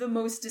one of the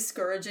most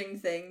discouraging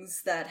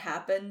things that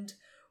happened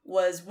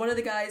was one of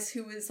the guys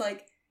who was,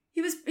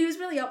 he was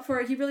really up for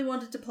it. He really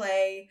wanted to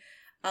play.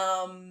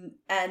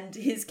 And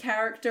his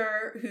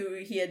character, who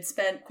he had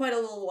spent quite a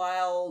little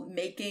while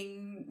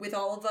making with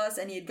all of us,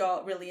 and he had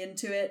got really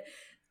into it,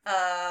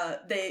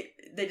 they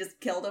just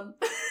killed him.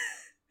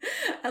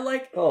 And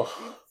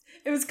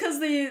it was because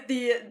the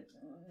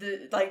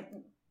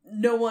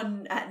no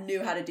one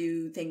knew how to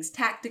do things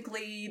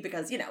tactically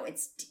because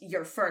it's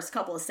your first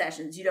couple of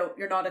sessions.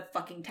 You're not a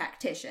fucking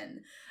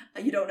tactician.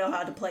 You don't know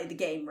how to play the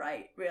game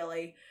right,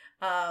 really.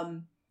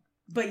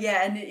 But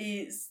yeah, and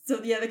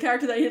the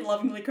character that he had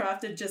lovingly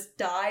crafted just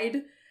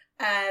died,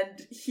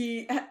 and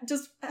he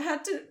just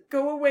had to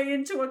go away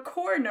into a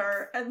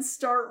corner and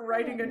start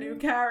writing a new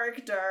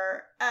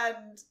character,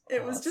 and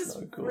it was just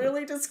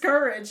really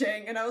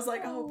discouraging, and I was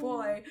like, oh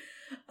boy.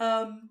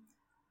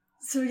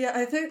 So yeah,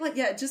 I think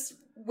just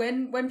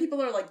when people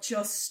are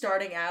just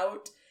starting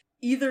out,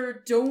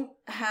 either don't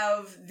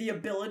have the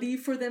ability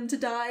for them to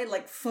die,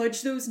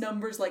 fudge those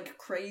numbers like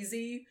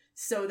crazy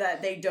so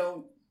that they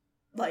don't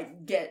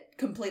get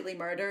completely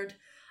murdered.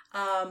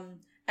 And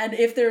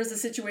if there's a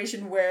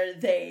situation where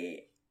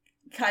they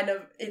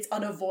it's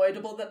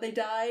unavoidable that they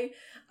die,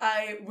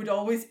 I would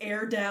always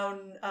air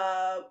down,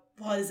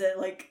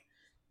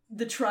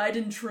 the tried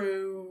and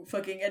true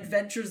fucking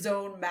Adventure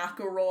Zone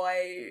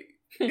McElroy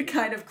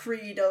kind of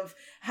creed of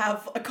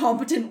have a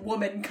competent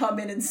woman come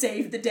in and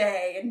save the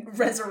day and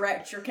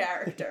resurrect your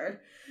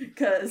character.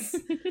 Because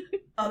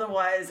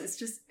otherwise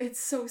it's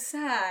so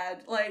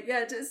sad. Like,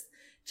 yeah, just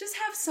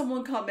have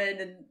someone come in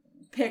and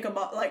pick them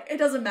up. Like, it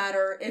doesn't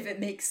matter if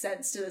it makes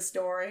sense to the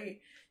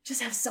story.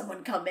 Just have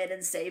someone come in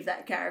and save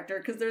that character,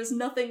 because there's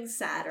nothing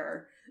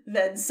sadder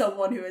than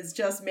someone who has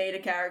just made a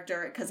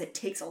character because it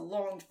takes a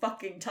long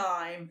fucking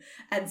time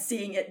and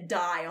seeing it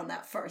die on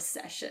that first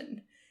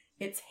session.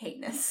 It's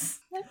heinous.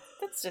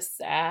 That's just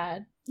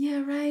sad.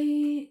 Yeah,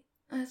 right.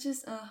 I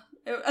just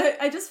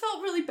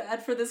felt really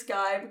bad for this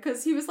guy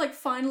because he was like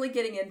finally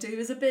getting into. He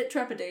was a bit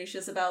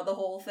trepidatious about the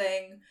whole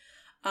thing,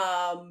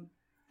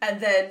 and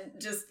then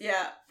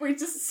we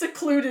just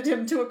secluded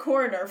him to a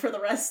corner for the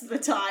rest of the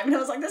time. And I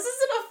was like, this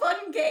isn't a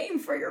fun game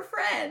for your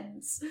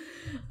friends.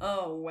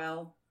 Oh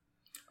well.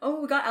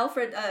 Oh, we got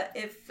Alfred.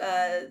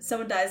 If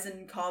someone dies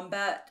in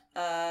combat,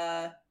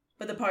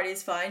 but the party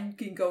is fine,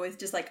 you can go with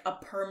just like a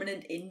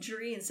permanent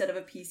injury instead of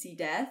a PC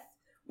death,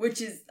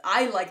 which is,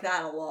 I like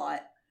that a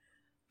lot.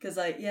 Because,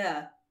 like,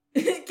 yeah,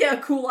 get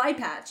a cool eye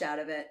patch out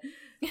of it.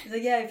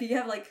 Like, yeah, if you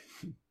have, like,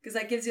 because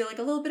that gives you, like,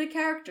 a little bit of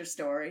character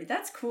story.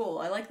 That's cool.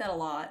 I like that a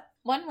lot.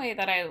 One way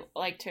that I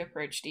like to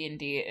approach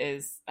D&D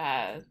is,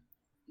 I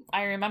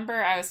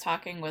remember I was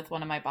talking with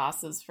one of my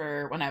bosses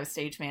for when I was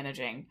stage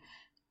managing,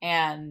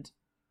 and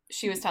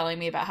she was telling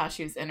me about how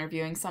she was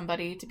interviewing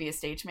somebody to be a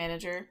stage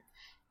manager,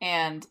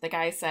 and the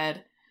guy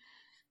said,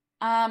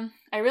 I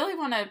really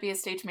want to be a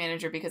stage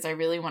manager because I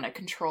really want to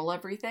control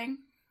everything.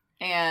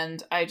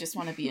 And I just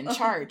want to be in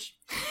charge.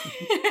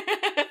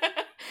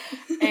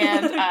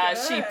 And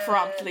she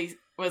promptly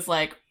was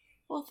like,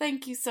 well,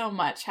 thank you so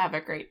much. Have a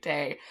great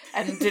day.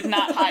 And did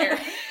not hire.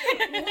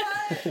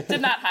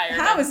 Did not hire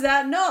How him. is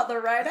that not the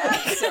right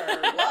answer?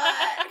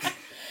 What?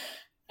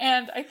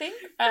 And I think...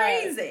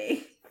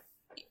 Crazy.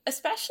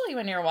 Especially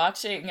when you're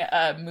watching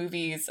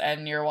movies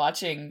and you're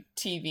watching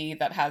TV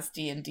that has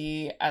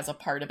D&D as a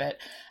part of it,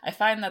 I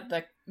find that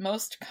the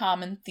most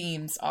common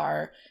themes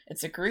are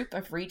it's a group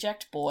of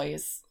reject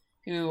boys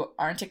who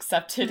aren't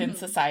accepted in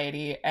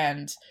society,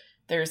 and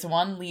there's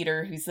one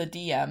leader who's the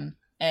DM,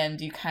 and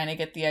you kind of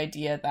get the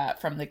idea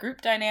that from the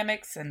group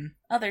dynamics and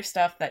other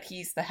stuff that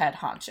he's the head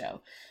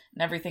honcho,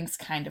 and everything's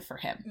kind of for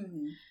him.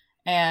 Mm-hmm.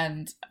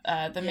 And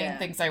the main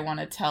things I want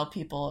to tell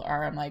people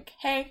are, I'm like,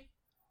 hey,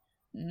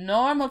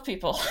 normal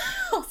people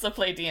also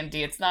play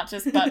D&D. It's not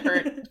just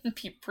butthurt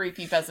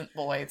preepy peasant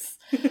boys.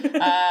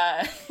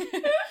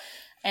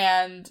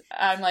 And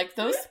I'm like,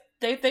 those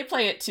they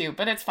play it too,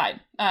 but it's fine.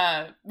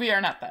 We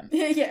are not them.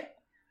 Yeah.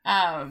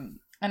 And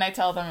I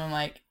tell them, I'm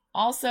like,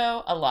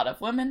 also a lot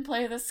of women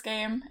play this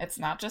game. It's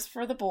not just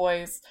for the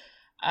boys.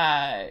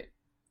 And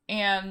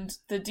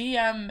the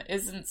DM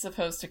isn't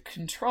supposed to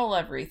control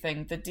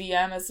everything. The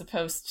DM is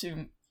supposed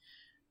to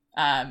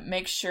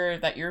make sure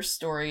that your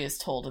story is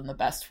told in the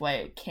best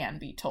way it can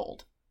be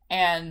told.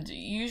 And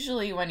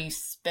usually when you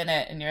spin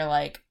it and you're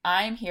like,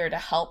 I'm here to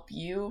help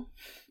you,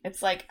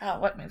 it's like, oh,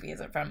 what movie is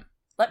it from?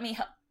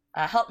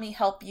 Help me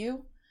help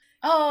you.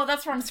 Oh,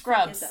 that's from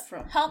Scrubs. What is that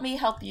from? Help me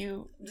help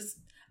you.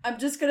 I'm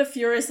just gonna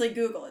furiously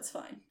Google. It's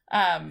fine.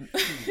 Yeah,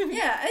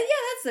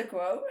 that's the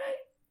quote, right?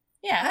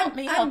 Yeah, help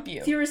me help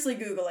you. Furiously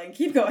Googling.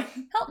 Keep going.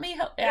 Help me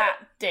help. Yeah,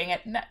 dang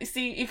it. No,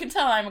 see, you can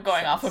tell I'm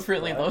going off of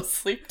really low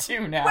sleep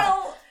too now.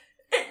 Well,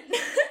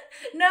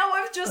 now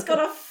I've just got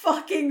a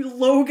fucking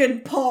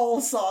Logan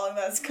Paul song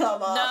that's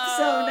come up,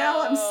 so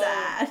now I'm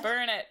sad.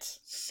 Burn it.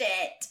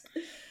 Shit.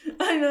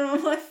 I know,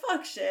 I'm like,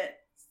 fuck shit.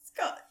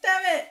 God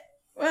damn it.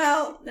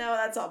 Well, now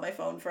that's on my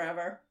phone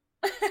forever.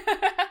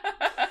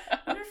 I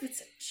wonder if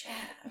it's a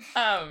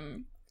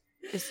jab.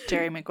 Is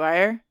Jerry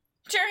Maguire?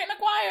 Jerry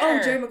Maguire. Oh,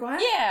 Jerry Maguire?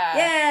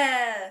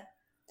 Yeah.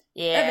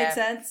 That makes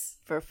sense.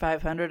 For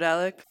 500,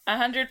 Alec?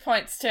 100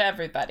 points to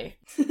everybody.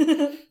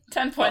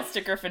 10 points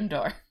to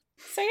Gryffindor.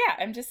 So yeah,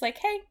 I'm just like,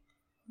 hey,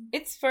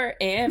 it's for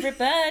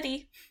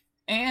everybody.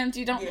 And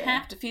you don't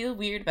have to feel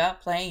weird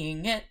about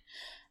playing it.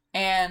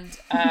 And,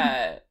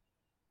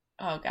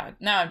 oh god,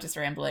 now I'm just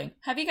rambling.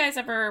 Have you guys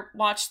ever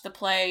watched the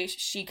play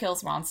She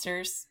Kills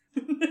Monsters?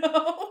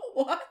 No,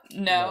 what?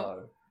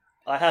 No.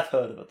 I have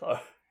heard of it, though.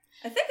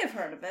 I think I've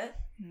heard of it.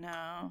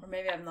 No. Or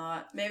maybe I'm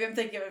not. Maybe I'm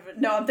thinking of...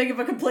 No, I'm thinking of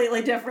a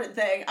completely different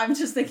thing. I'm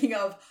just thinking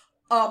of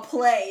a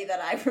play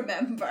that I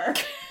remember.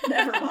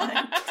 Never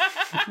mind.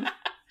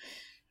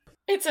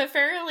 It's a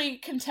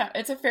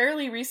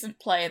fairly recent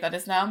play that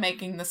is now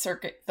making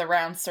the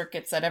round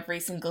circuits at every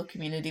single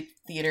community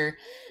theater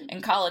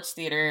and college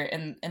theater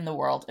in the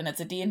world, and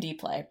it's a D&D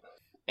play.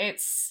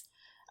 It's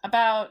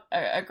about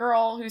a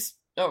girl who's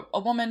a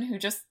woman who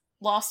just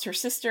lost her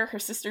sister. Her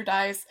sister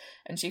dies,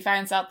 and she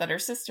finds out that her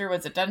sister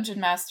was a dungeon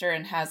master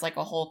and has like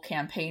a whole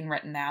campaign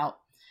written out,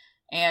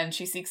 and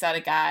she seeks out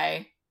a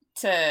guy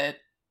to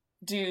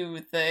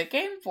do the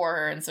game for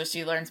her, and so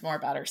she learns more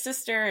about her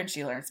sister, and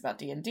she learns about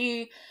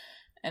D&D,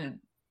 and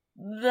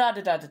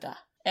da-da-da-da-da.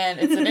 And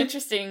it's an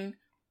interesting...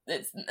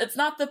 It's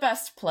not the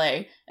best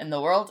play in the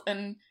world,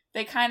 and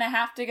they kind of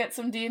have to get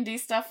some D&D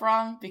stuff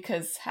wrong,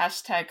 because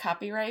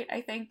 #copyright,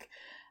 I think.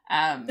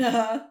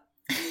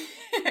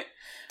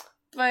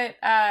 But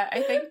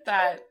I think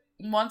that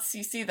once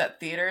you see that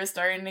theater is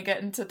starting to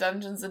get into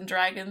Dungeons and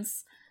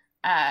Dragons,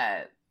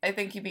 I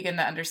think you begin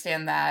to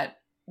understand that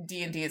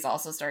D&D is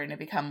also starting to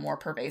become more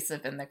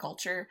pervasive in the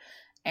culture.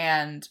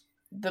 And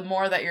the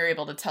more that you're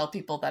able to tell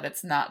people that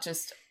it's not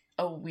just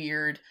a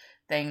weird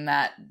thing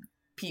that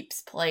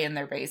peeps play in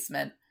their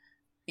basement,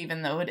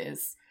 even though it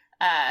is,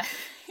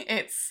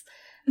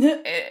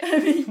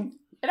 it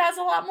has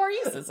a lot more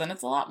uses and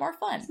it's a lot more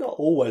fun. It's not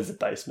always a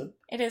basement.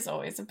 It is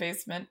always a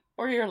basement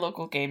or your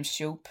local game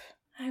shop.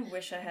 I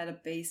wish I had a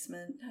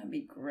basement. That'd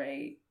be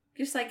great.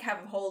 Just like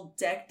have a whole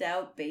decked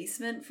out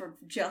basement for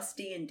just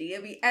D&D.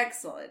 It'd be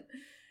excellent.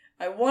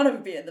 I want to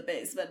be in the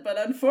basement, but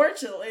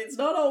unfortunately it's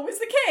not always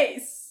the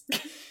case. I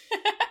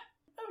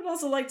would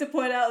also like to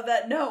point out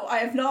that no, I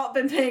have not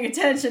been paying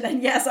attention,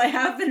 and yes, I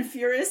have been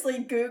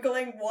furiously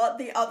Googling what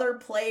the other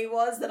play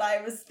was that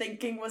I was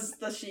thinking was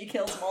the She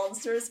Kills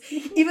Monsters,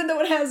 even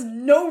though it has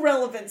no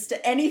relevance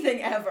to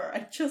anything ever.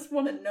 I just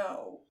want to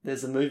know.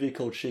 There's a movie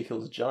called She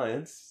Kills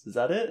Giants. Is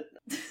that it?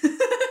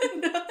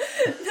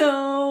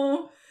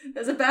 No.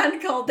 There's a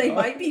band called They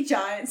Might Be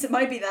Giants. It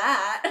might be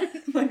that.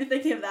 Might be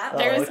thinking of that.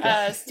 There's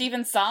a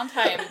Stephen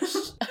Sondheim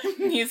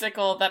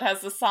musical that has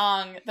the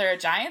song "There Are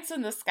Giants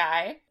in the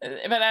Sky,"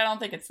 but I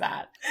don't think it's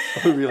that.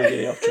 We're really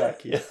getting off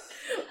track here.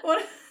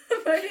 What?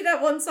 Maybe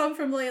that one song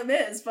from Les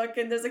Mis,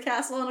 fucking "There's a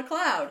Castle on a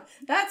Cloud."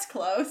 That's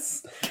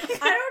close. I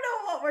don't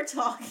know what we're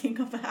talking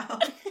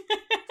about.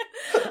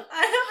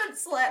 I haven't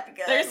slept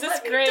good.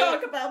 Let me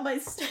talk about my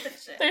stupid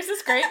shit. There's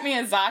this great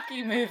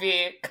Miyazaki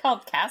movie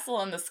called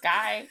Castle in the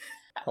Sky.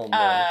 Oh, no.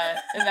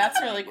 And that's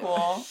really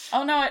cool.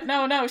 Oh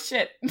no,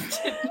 shit.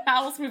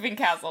 Howl's Moving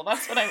Castle.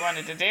 That's what I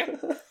wanted to do.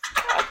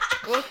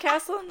 Well,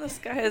 Castle in the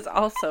Sky is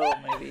also a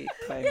movie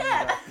by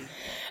Miyazaki.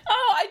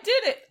 Oh, I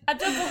did it. A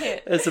double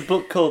hit. There's a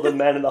book called The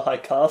Man in the High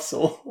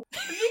Castle.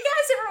 Have you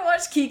guys ever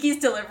watched Kiki's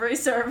Delivery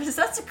Service?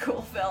 That's a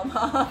cool film,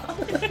 huh?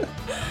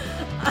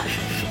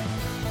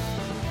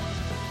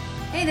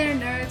 Hey there,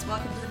 nerds.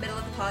 Welcome to the middle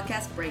of the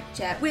podcast break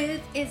chat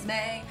with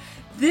Ismay.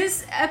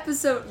 This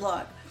episode,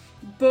 look,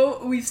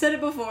 we've said it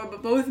before,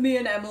 but both me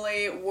and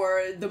Emily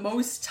were the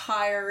most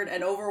tired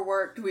and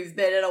overworked we've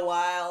been in a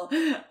while.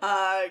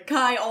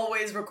 Kai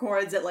always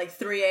records at like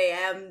 3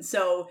 a.m.,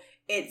 so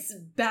it's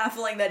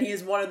baffling that he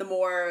is one of the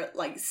more,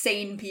 like,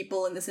 sane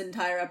people in this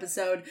entire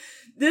episode.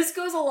 This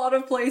goes a lot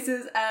of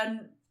places,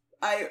 and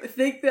I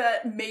think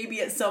that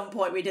maybe at some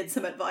point we did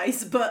some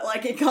advice, but,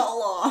 like, it got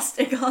lost.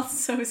 It got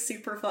so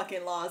super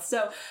fucking lost.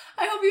 So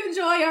I hope you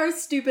enjoy our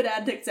stupid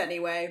antics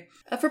anyway.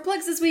 For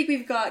plugs this week,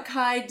 we've got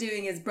Kai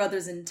doing his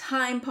Brothers in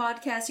Time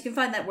podcast. You can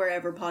find that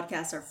wherever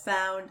podcasts are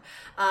found.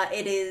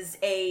 It is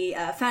a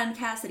fan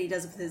cast that he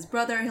does with his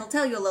brother. He'll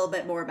tell you a little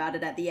bit more about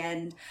it at the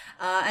end.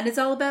 And it's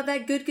all about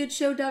that good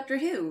show, Doctor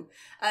Who.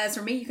 As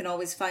for me, you can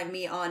always find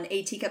me on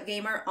A Teacup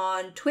Gamer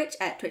on Twitch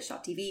at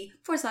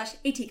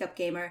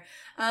twitch.tv/ateacupgamer,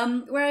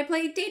 where I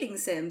play dating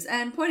sims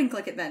and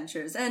point-and-click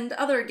adventures and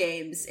other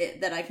games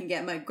that I can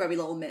get my grubby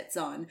little mitts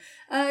on.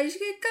 You should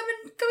come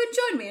and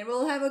join me and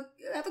we'll have a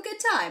good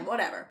time,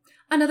 whatever.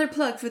 Another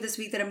plug for this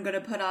week that I'm going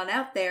to put on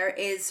out there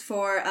is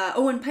for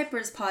Owen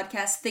Piper's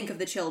podcast, Think of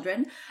the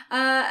Children.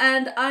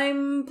 And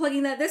I'm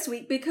plugging that this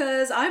week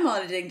because I'm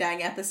on a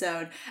ding-dang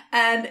episode.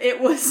 And it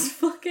was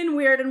fucking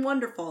weird and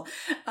wonderful.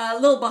 A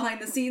little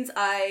behind the scenes,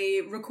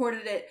 I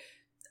recorded it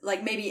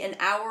like maybe an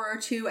hour or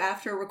two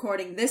after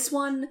recording this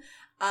one.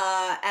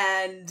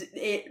 And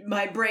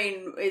my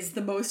brain is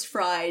the most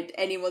fried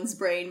anyone's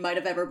brain might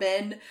have ever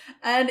been.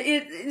 And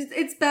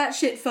it's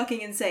batshit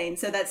fucking insane.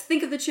 So that's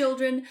Think of the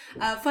Children.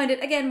 Find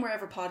it again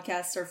wherever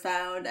podcasts are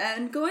found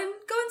and go and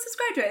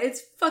subscribe to it.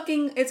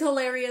 It's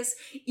hilarious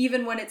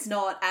even when it's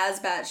not as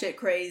batshit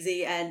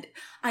crazy, and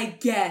I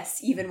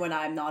guess even when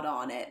I'm not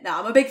on it. Now,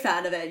 I'm a big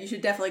fan of it. You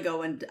should definitely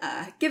go and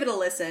give it a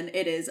listen.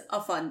 It is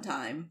a fun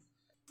time.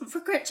 For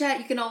Crit Chat,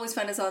 you can always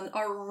find us on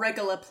our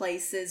regular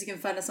places. You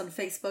can find us on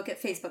Facebook at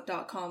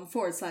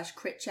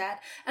facebook.com/critchat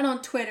and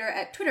on Twitter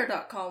at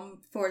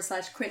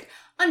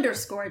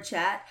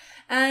twitter.com/crit_chat.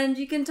 And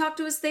you can talk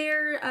to us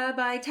there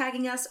by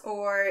tagging us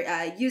or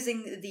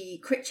using the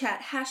Crit Chat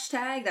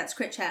hashtag. That's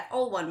Crit Chat,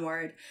 all one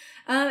word.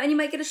 And you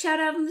might get a shout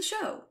out on the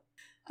show.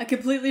 I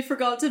completely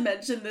forgot to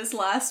mention this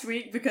last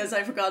week because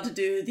I forgot to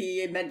do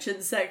the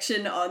mention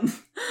section on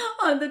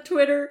the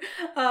Twitter.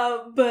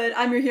 But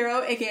I'm Your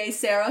Hero, aka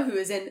Sarah, who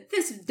is in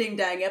this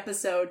ding-dang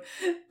episode,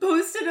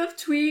 posted a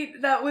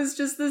tweet that was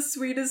just the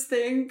sweetest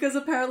thing because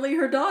apparently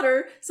her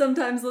daughter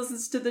sometimes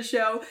listens to the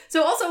show.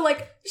 So also,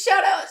 like,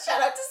 shout out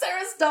to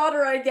Sarah's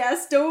daughter, I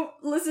guess. Don't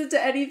listen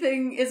to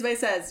anything Ismay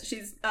says.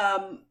 She's,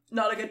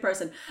 not a good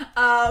person.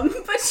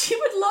 But she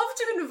would love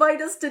to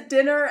invite us to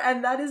dinner,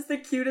 and that is the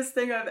cutest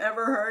thing I've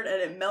ever heard,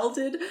 and it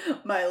melted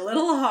my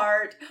little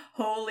heart.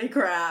 Holy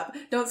crap.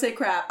 Don't say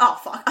crap. Oh,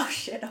 fuck. Oh,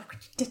 shit. Oh,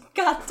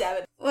 God damn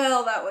it.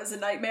 Well, that was a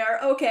nightmare.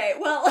 Okay,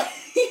 well,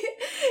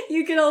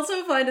 you can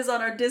also find us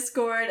on our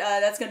Discord.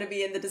 That's going to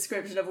be in the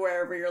description of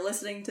wherever you're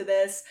listening to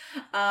this.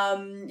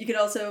 You can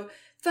also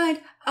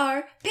find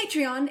our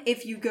Patreon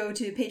if you go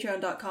to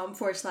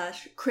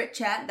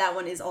patreon.com/critchat. That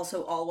one is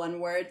also all one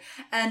word.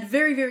 And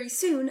very, very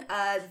soon,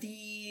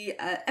 the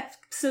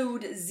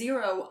episode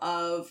 0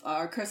 of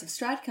our Curse of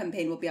Strahd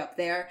campaign will be up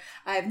there.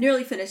 I've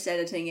nearly finished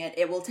editing it.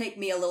 It will take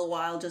me a little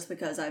while just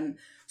because I'm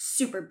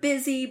super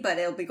busy, but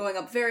it'll be going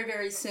up very,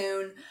 very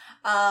soon.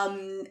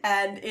 And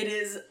it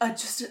is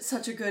just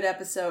such a good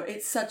episode.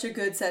 It's such a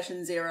good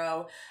session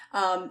 0.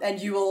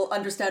 And you will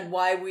understand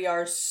why we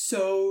are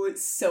so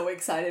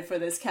excited for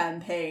this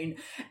campaign.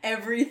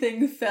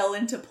 Everything fell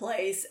into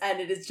place, and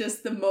it is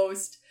just the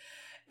most...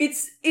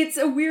 It's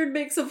a weird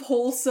mix of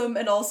wholesome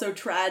and also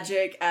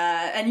tragic,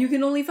 and you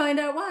can only find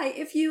out why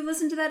if you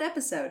listen to that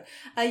episode.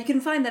 You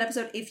can find that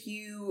episode if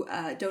you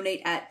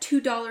donate at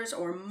 $2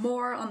 or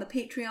more on the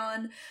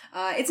Patreon.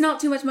 It's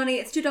not too much money.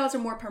 It's $2 or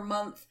more per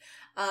month.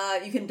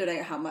 You can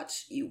donate how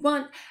much you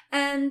want,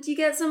 and you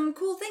get some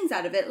cool things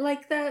out of it,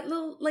 like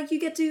you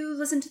get to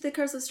listen to the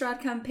Curse of Strahd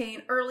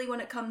campaign early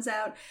when it comes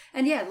out,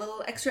 and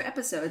little extra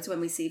episodes when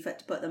we see fit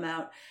to put them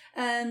out.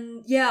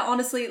 And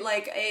honestly,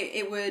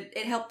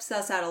 it helps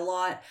us out a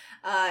lot.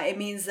 It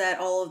means that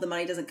all of the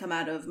money doesn't come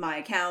out of my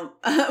account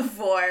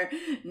for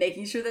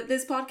making sure that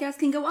this podcast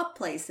can go up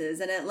places,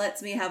 and it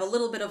lets me have a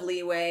little bit of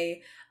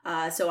leeway.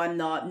 So I'm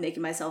not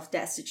making myself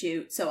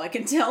destitute, so I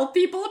can tell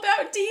people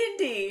about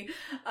D&D.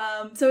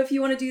 So if you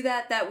want to do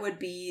that, that would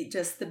be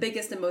just the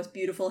biggest and most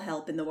beautiful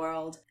help in the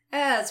world.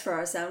 As for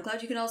our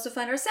SoundCloud, you can also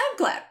find our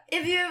SoundCloud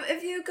if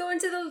you go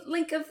into the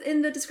link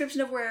in the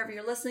description of wherever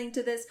you're listening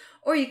to this,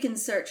 or you can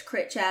search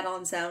Crit Chat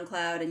on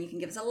SoundCloud, and you can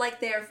give us a like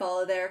there,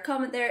 follow there,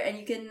 comment there, and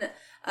you can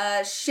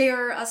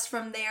share us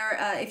from there.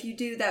 If you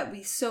do, that would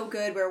be so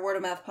good. We're a word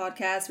of mouth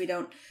podcast. We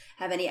don't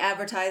have any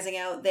advertising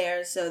out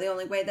there, so the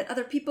only way that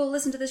other people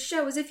listen to this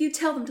show is if you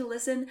tell them to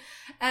listen,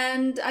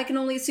 and I can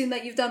only assume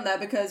that you've done that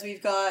because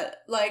we've got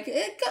a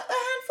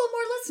handful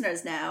more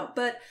listeners now.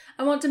 But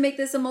I want to make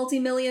this a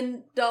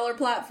multi-million-dollar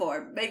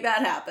platform. Make that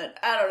happen.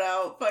 I don't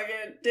know.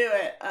 Fucking do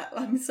it.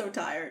 I'm so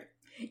tired.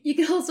 You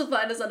can also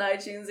find us on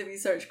iTunes if you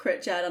search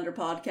Crit Chat under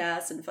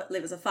podcasts and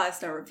leave us a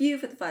 5-star review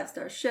for the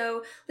 5-star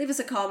show. Leave us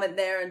a comment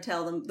there and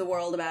tell the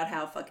world about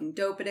how fucking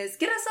dope it is.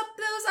 Get us up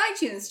those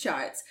iTunes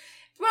charts.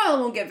 Well, it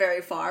won't get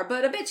very far,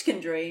 but a bitch can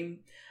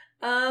dream.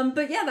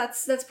 But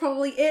that's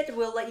probably it.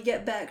 We'll let you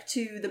get back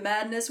to the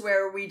madness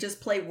where we just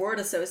play word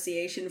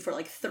association for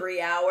 3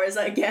 hours,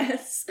 I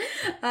guess.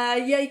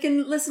 You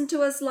can listen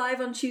to us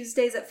live on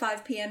Tuesdays at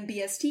 5 p.m.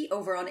 BST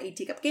over on A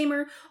Teacup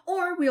Gamer,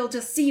 or we'll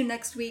just see you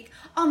next week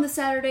on the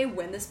Saturday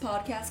when this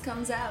podcast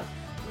comes out.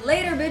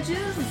 Later,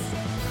 bitches!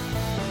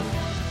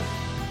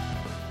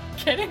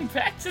 Getting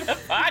back to the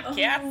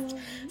podcast,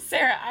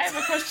 Sarah, I have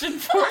a question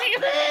for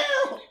you.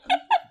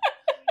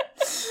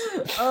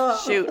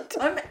 Shoot.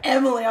 I'm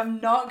Emily. I'm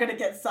not gonna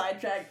get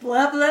sidetracked.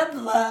 Blah, blah,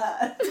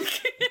 blah.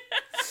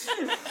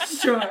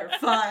 Sure,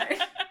 fine.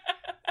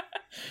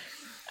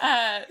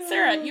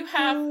 Sarah, you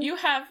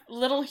have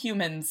little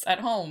humans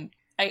at home.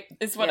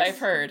 Is what I've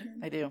heard.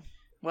 I do.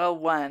 Well,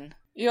 one.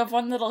 You have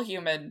one little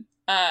human.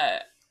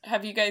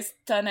 Have you guys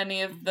done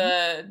any of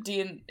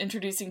the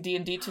introducing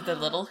D&D to the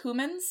little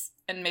humans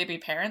and maybe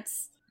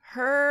parents?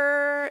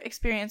 Her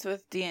experience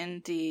with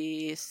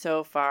D&D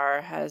so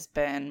far has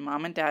been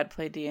mom and dad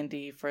play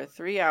D&D for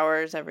 3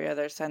 hours every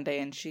other Sunday,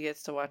 and she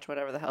gets to watch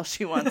whatever the hell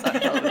she wants on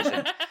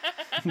television.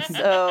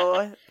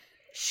 So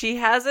she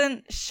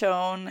hasn't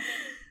shown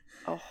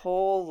a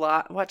whole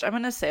lot. Watch, I'm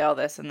going to say all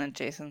this, and then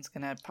Jason's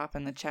going to pop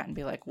in the chat and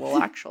be like,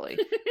 well, actually,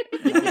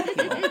 he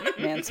won't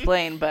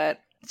mansplain, but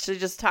she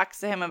just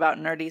talks to him about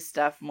nerdy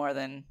stuff more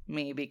than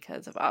me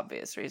because of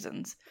obvious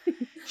reasons.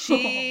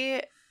 She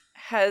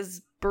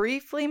has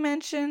briefly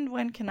mentioned,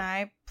 when can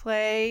I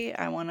play?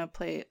 I want to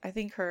play. I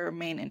think her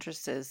main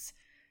interest is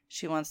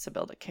she wants to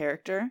build a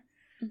character.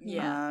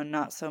 Yeah.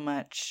 Not so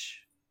much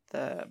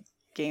the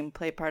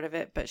gameplay part of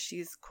it, but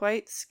she's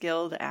quite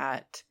skilled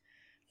at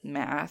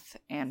math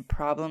and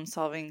problem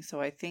solving.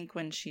 So I think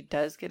when she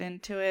does get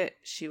into it,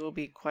 she will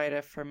be quite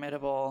a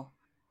formidable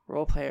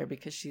role player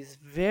because she's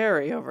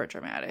very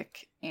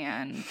overdramatic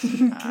and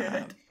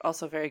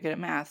also very good at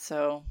math.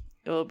 So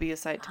it will be a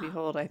sight to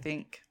behold, I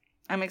think.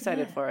 I'm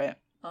excited for it.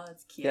 Oh,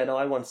 that's cute. Yeah, no,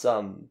 I once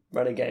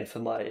ran a game for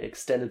my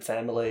extended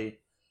family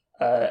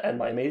and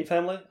my immediate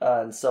family,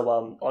 and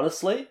so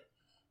honestly,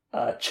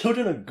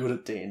 children are good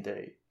at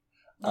D&D.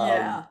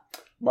 Yeah.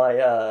 My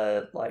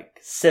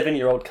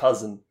 7-year-old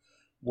cousin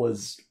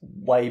was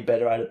way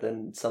better at it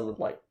than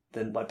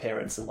than my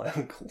parents and my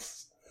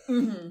uncles.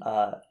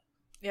 Mm-hmm.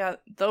 Yeah,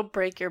 they'll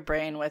break your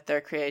brain with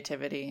their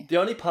creativity. The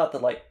only part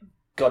that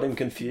got him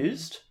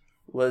confused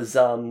was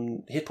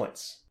hit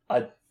points.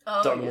 I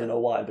don't really know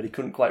why, but he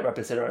couldn't quite wrap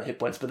his head around hit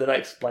points. But then I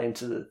explained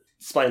to them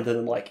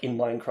in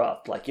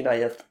Minecraft, you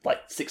have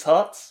 6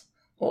 hearts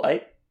or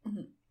 8.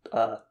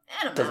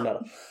 Mm-hmm. Doesn't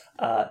matter.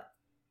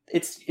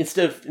 It's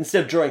instead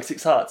of drawing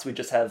 6 hearts, we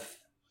just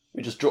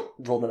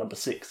draw the number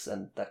 6,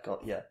 and that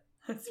got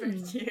That's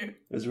very cute. It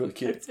was really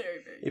cute. That's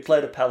very, very cute. He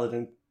played a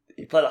paladin.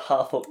 He played a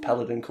half-orc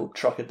paladin called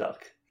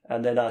Truckerduck,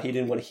 and then he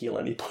didn't want to heal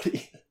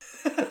anybody.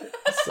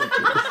 So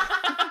good.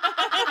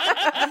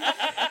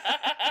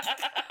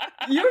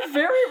 You're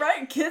very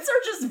right. Kids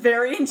are just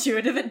very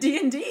intuitive at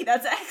D&D.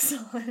 That's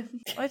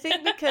excellent. I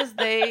think because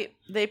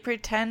they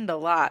pretend a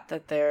lot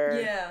that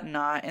they're Yeah.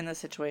 not in the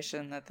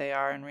situation that they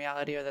are in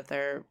reality, or that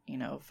they're,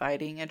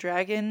 fighting a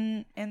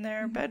dragon in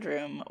their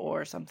bedroom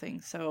or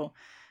something. So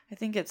I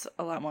think it's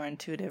a lot more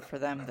intuitive for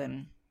them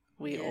than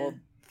we old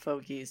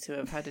fogies who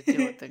have had to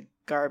deal with the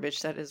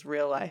garbage that is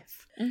real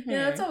life. Mm-hmm.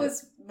 Yeah, that's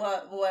always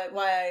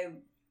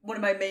one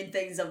of my main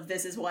things of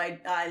this is why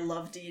I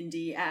love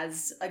D&D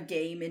as a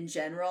game in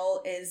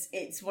general, is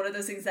it's one of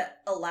those things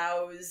that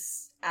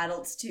allows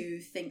adults to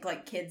think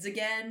like kids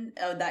again.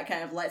 That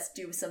kind of let's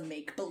do some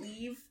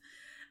make-believe.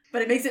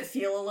 But it makes it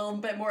feel a little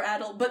bit more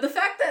adult. But the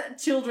fact that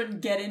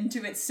children get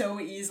into it so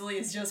easily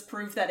is just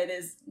proof that it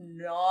is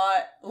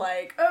not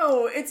like,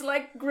 oh, it's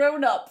like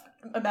grown-up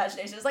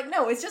imagination. It's like,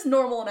 no, it's just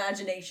normal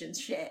imagination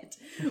shit.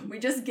 We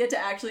just get to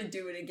actually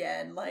do it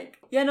again. Like,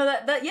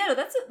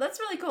 that's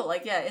really cool.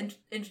 Like,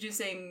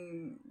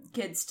 introducing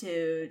kids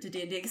to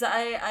D&D, because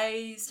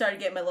I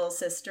started getting my little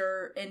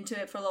sister into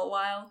it for a little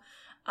while.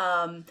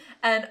 And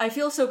I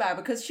feel so bad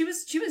because she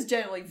was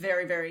generally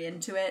very, very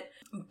into it.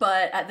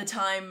 But at the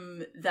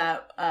time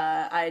that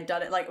I had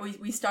done it, like,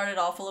 we started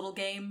off a little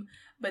game,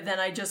 but then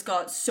I just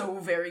got so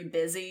very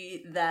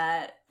busy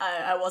that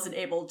I wasn't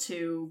able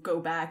to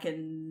go back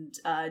and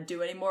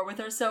do any more with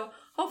her. So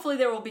hopefully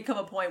there will become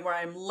a point where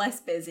I'm less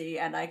busy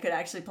and I could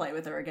actually play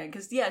with her again.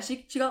 Because,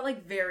 she got,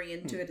 like, very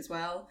into it as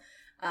well.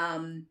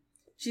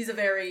 She's a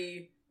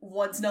very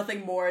wants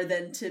nothing more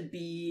than to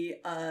be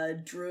a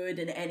druid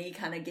in any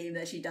kind of game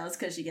that she does,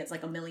 because she gets,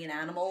 like, 1 million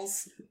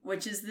animals,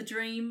 which is the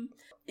dream.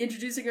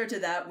 Introducing her to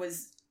that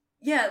was...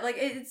 Yeah, like,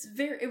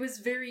 it was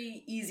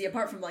very easy,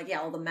 apart from, like,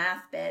 all the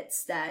math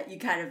bits that you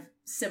kind of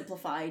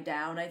simplify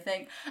down, I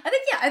think.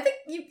 I think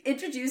you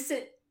introduce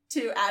it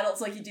to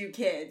adults like you do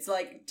kids.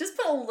 Like, just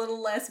put a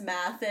little less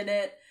math in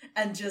it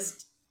and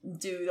just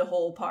do the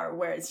whole part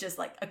where it's just,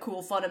 like, a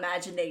cool, fun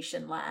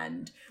imagination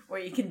land where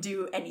you can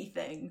do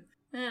anything.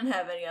 I don't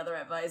have any other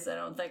advice, I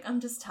don't think.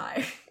 I'm just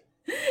tired.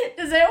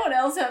 Does anyone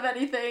else have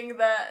anything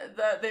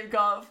that they've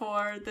got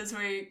for this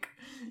week?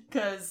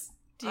 Because...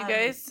 Do you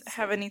guys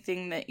have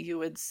anything that you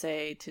would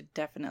say to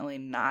definitely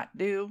not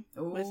do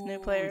with new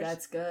players?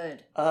 That's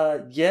good.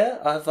 Yeah,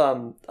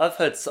 I've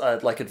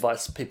heard like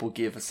advice people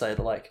give, say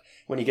that, like,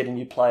 when you get a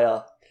new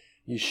player,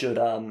 you should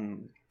tell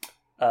them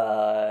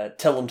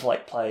to,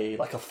 like, play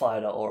like a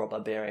fighter or a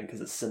barbarian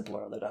because it's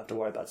simpler and they don't have to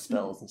worry about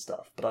spells and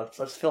stuff. But I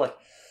just feel like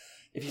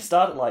if you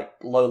start at, like,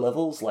 low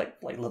levels, like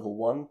level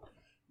 1,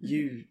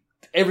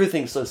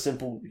 everything's so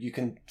simple. You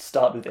can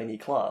start with any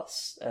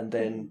class, and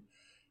then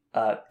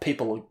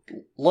people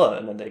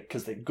learn, and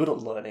because they're good at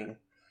learning.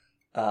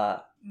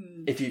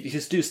 If you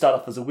just do start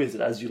off as a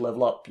wizard, as you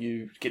level up,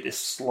 you get this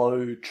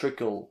slow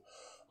trickle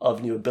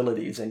of new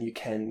abilities, and you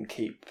can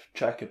keep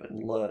track of it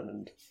and learn.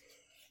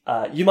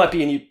 And you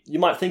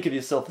might think of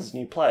yourself as a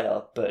new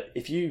player, but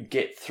if you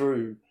get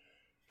through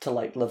to,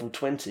 like, level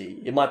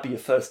 20, it might be your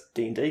first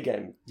D&D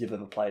game you've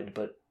ever played,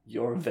 but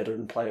you're a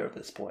veteran player at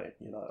this point.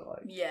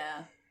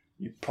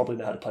 You probably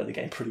know how to play the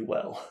game pretty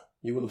well.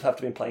 You would have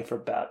to been playing for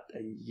about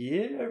a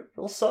year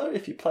or so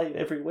if you played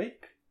every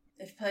week.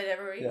 If you played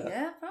every week,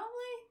 yeah probably.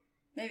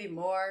 Maybe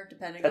more,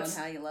 depending on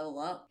how you level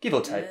up. Give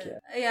or take, yeah.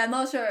 Yeah, I'm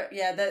not sure.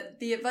 Yeah,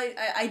 the advice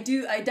I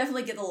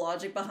definitely get the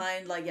logic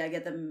behind, like,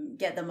 get them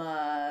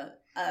a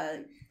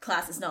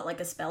class that's not like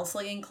a spell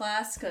slinging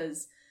class,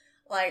 because,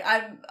 like,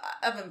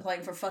 I've been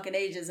playing for fucking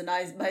ages, and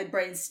my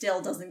brain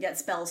still doesn't get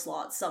spell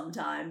slots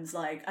sometimes.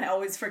 Like, I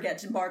always forget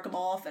to mark them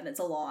off, and it's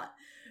a lot.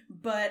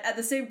 But at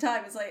the same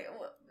time, it's like,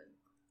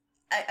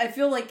 I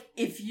feel like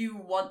if you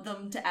want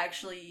them to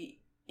actually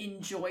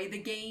enjoy the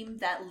game,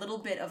 that little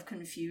bit of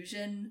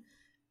confusion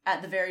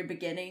at the very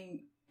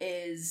beginning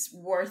is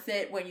worth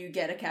it when you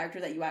get a character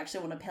that you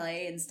actually want to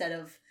play, instead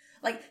of,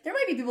 like, there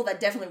might be people that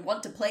definitely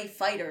want to play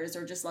fighters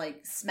or just,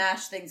 like,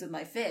 smash things with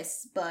my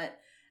fists, but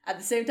at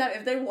the same time,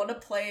 if they want to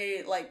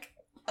play, like,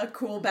 a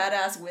cool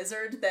badass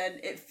wizard,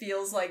 then it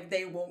feels like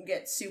they won't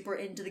get super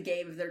into the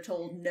game if they're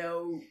told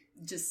no,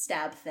 just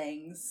stab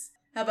things.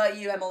 How about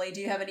you, Emily? Do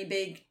you have any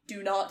big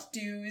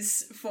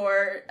do-not-dos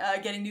for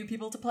getting new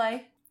people to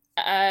play?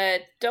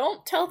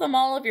 Don't tell them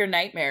all of your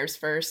nightmares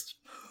first.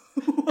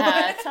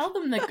 Tell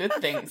them the good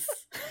things.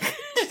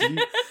 Do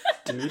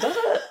you do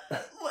that?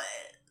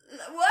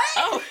 What?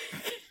 Oh,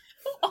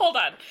 hold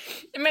on.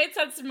 It made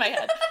sense in my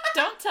head.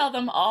 Don't tell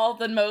them all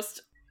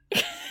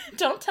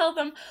Don't tell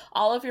them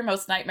all of your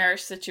most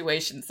nightmarish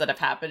situations that have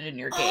happened in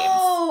your games.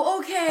 Oh,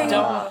 okay.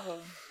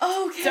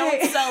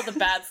 Don't sell the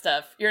bad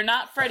stuff. You're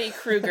not Freddy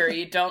Krueger.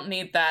 You don't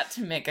need that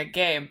to make a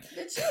game.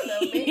 Did you know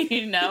me?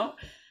 You know?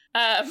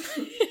 I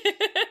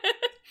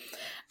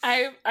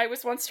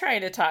was once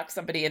trying to talk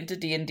somebody into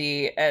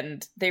D&D,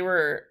 and they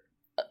were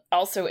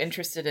also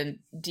interested in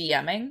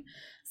DMing.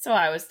 So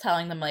I was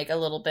telling them, like, a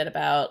little bit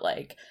about,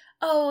 like,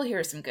 oh,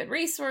 here's some good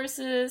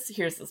resources.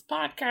 Here's this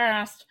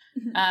podcast.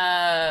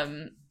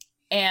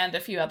 And a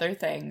few other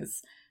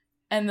things.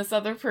 And this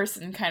other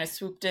person kind of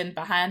swooped in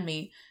behind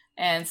me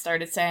and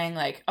started saying,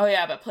 like, oh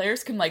yeah, but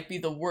players can, like, be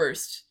the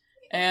worst.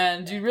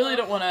 and you really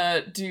don't want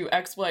to do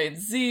X, Y, and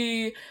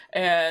Z,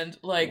 and,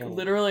 like,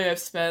 literally I've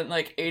spent,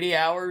 like, 80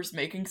 hours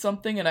making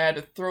something, and I had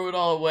to throw it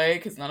all away,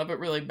 because none of it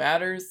really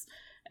matters,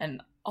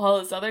 and all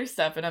this other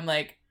stuff, and I'm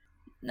like,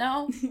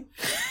 no.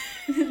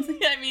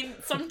 I mean,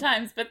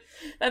 sometimes, but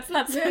that's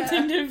not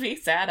something to be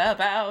sad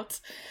about.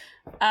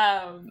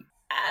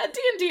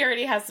 D&D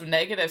already has some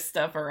negative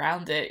stuff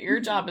around it. Your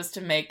job is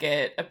to make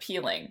it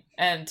appealing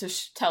and to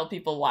tell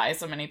people why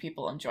so many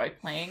people enjoy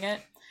playing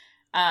it.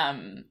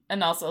 And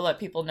also let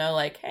people know,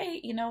 like, hey,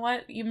 you know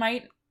what? You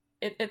might...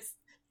 It's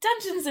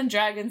Dungeons and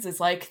Dragons is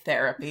like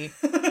therapy.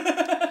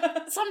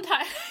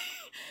 Sometimes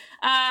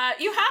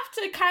you have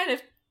to kind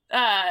of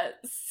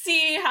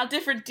see how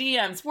different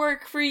DMs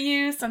work for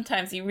you.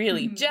 Sometimes you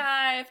really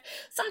jive.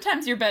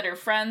 Sometimes you're better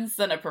friends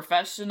than a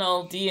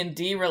professional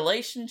D&D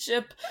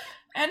relationship.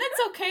 And it's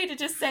okay to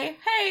just say,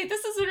 hey,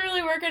 this isn't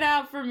really working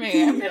out for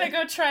me. I'm gonna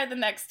go try the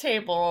next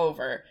table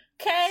over.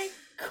 Okay?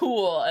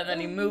 Cool. And then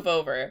you move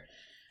over.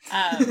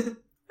 Or,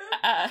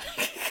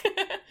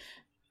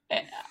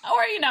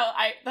 you know,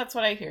 that's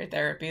what I hear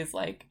therapy is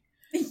like.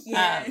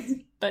 Yeah.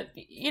 But,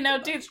 you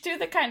know, do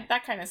that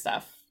kind of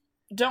stuff.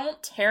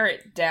 Don't tear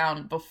it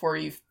down before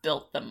you've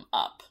built them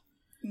up.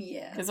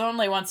 Yeah. Because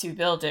only once you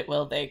build it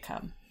will they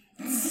come.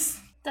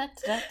 Da,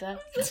 da, da.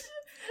 It's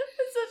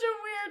such a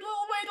weird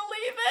little way to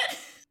leave it.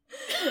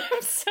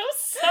 I'm so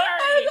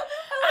sorry.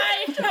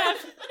 I have...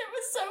 But it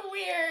was so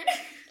weird.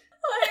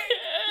 Like,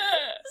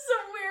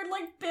 some weird,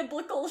 like,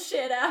 biblical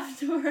shit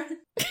afterward.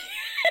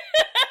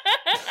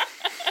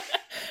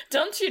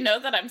 Don't you know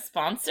that I'm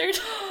sponsored?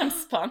 I'm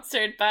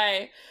sponsored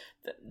by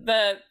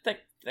the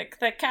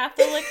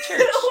Catholic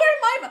Church.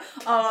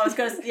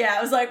 I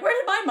was like, where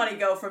did my money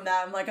go from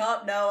that? I'm like,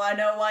 oh, no, I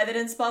know why they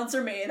didn't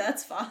sponsor me.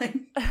 That's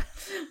fine.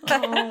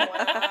 Oh,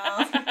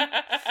 wow.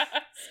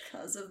 It's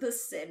because of the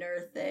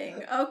sinner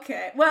thing.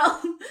 Okay,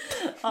 well,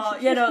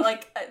 you know,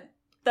 like,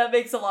 that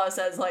makes a lot of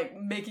sense, like,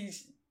 making...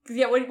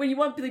 Yeah, when you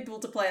want people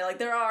to play, like,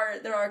 there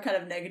are kind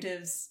of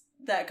negatives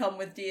that come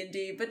with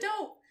D&D, but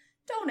don't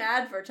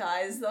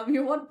advertise them.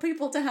 You want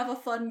people to have a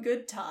fun,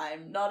 good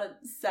time, not a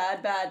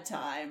sad, bad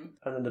time.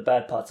 And then the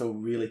bad parts will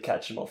really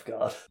catch them off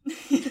guard.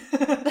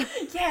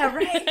 Yeah,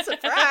 right?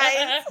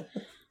 Surprise!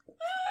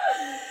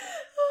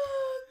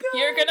 Oh, God.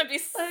 You're gonna be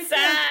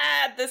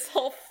sad this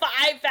whole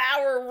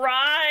 5-hour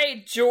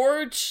ride,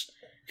 George.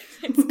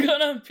 It's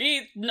gonna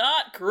be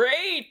not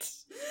great.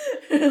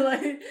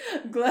 Like,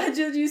 glad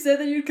you said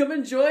that you'd come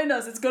and join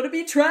us. It's gonna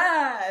be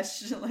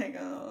trash. Like,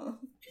 oh.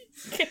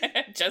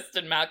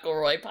 Justin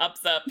McElroy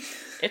pops up.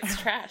 It's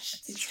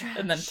trash. It's trash.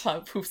 And then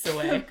poofs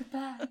away.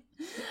 Goodbye.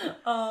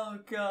 Oh,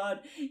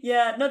 God.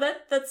 Yeah, no,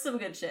 that's some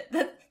good shit.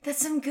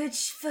 That's some good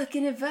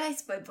fucking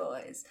advice, my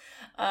boys.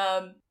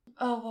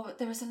 Well,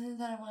 there was something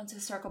that I wanted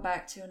to circle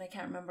back to, and I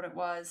can't remember what it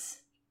was.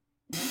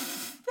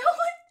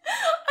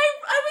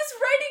 I was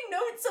writing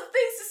notes of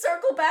things to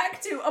circle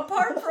back to,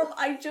 apart from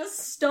I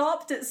just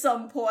stopped at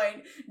some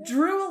point,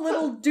 drew a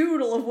little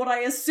doodle of what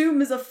I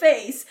assume is a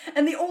face,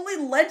 and the only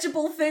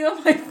legible thing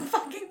on my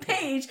fucking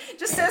page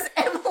just says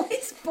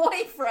Emily's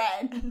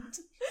boyfriend.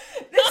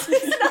 This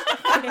is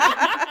nothing.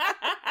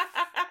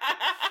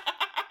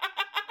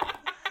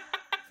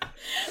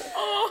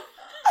 Oh,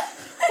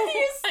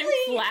 I'm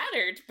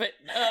flattered, but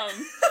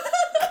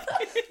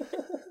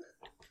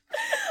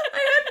I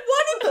had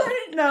one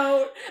important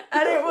note,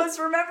 and it was,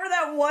 remember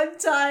that one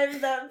time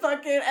that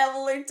fucking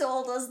Emily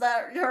told us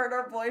that her and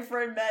her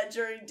boyfriend met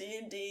during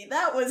D&D?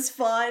 That was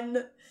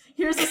fun.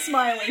 Here's a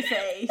smiley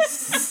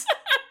face.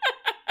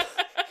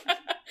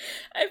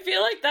 I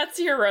feel like that's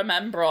your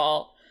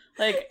remembrall.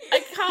 Like,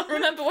 I can't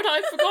remember what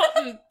I've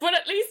forgotten, but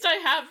at least I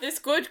have this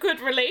good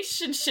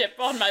relationship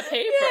on my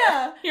paper.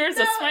 Yeah, Here's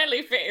a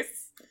smiley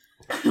face.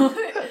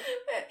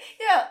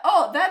 Yeah,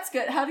 oh, that's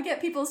good. How to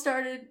get people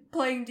started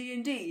playing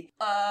D&D.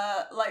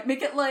 Like,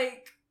 make it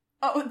like,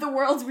 the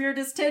world's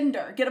weirdest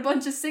Tinder. Get a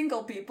bunch of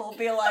single people,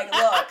 be like,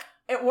 look,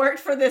 it worked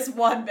for this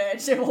one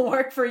bitch, it will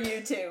work for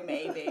you too,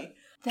 maybe.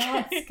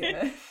 That's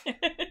good.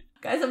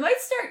 Guys, I might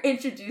start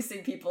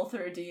introducing people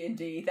through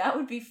D&D. That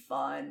would be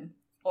fun.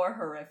 Or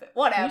horrific.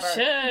 Whatever.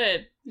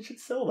 You should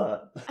sell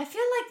that. I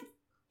feel like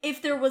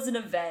if there was an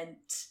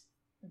event,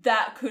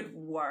 that could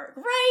work,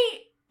 right?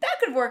 That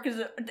could work as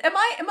am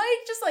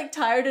I just, like,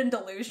 tired and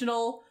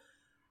delusional?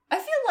 I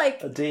feel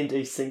like... A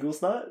D&D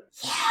singles night?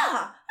 Yeah!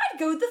 I'd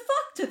go the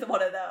fuck to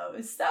one of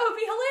those. That would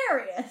be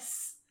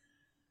hilarious.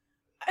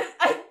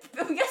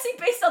 I'm guessing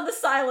based on the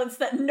silence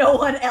that no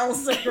one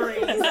else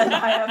agrees and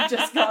I have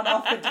just gone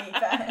off the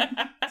deep end.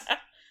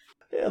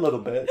 Yeah, a little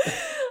bit.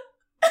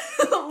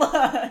 Look,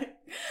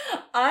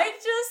 I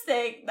just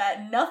think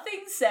that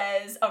nothing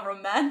says a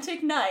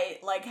romantic night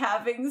like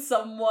having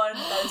someone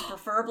that is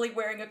preferably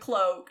wearing a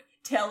cloak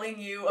telling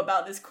you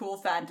about this cool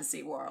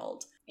fantasy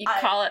world. You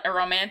call it a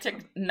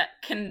romantic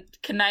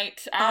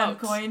night out. I'm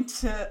going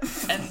to...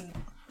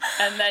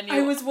 And then you...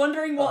 I was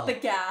wondering what the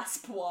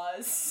gasp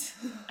was.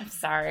 I'm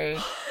sorry.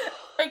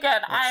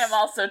 Again, I am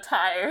also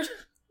tired.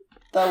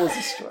 That was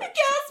a stretch. The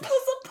gasp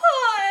was a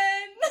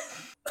pun!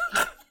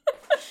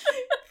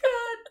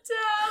 God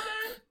damn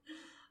it.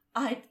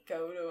 I'd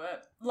go to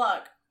it.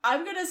 Look,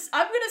 I'm gonna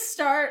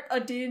start a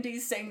D&D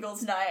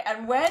singles night,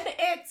 and when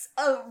it's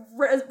a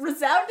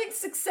resounding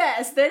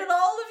success, then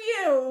all of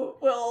you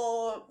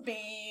will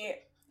be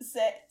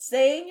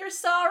saying your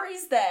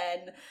sorries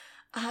then.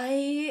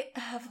 I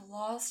have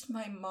lost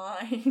my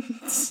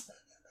mind.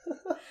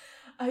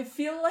 I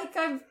feel like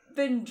I've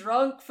been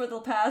drunk for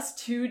the past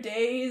 2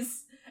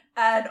 days,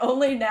 and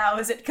only now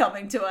is it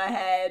coming to a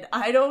head.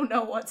 I don't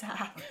know what's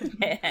happened.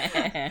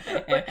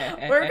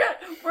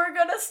 We're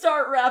gonna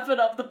start wrapping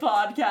up the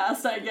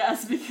podcast, I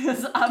guess,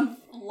 because I've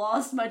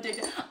lost my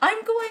dignity.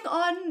 I'm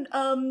going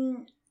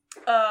on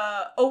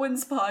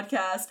Owen's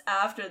podcast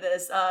after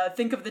this,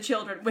 Think of the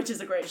Children, which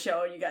is a great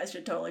show, and you guys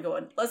should totally go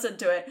and listen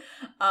to it.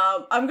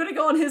 I'm gonna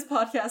go on his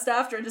podcast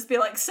after and just be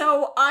like,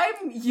 so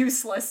I'm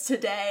useless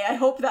today. I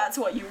hope that's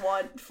what you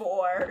want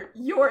for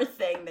your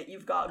thing that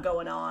you've got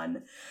going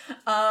on.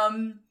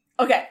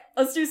 Okay,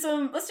 let's do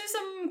some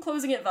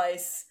closing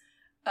advice.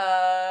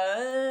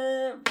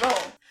 Roll.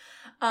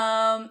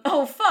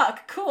 Oh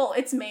fuck, cool,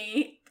 it's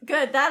me.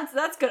 Good,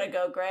 that's gonna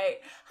go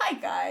great. Hi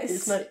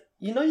guys.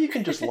 You know you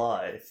can just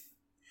lie.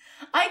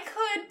 I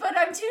could, but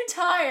I'm too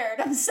tired.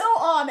 I'm so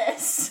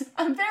honest.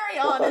 I'm very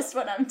honest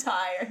when I'm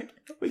tired.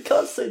 We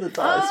can't see the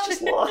dice,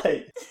 just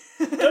lie.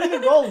 Don't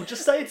even roll,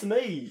 just say it's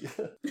me.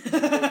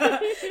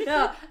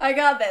 No, I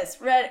got this.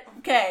 Ready?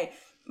 Okay.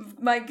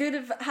 My good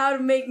of how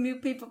to make new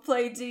people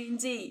play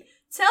D&D.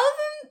 Tell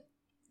them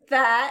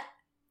that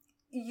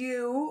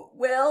you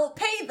will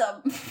pay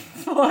them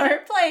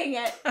for playing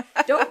it.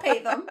 Don't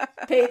pay them.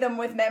 Pay them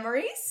with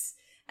memories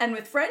and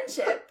with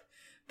friendship.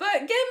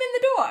 But get them in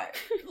the door.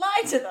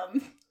 Lie to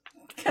them.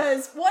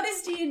 Because what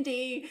is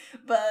D&D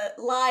but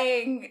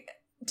lying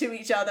to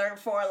each other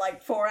for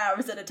like 4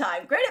 hours at a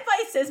time? Great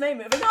advice, Ismay.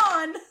 Moving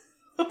on.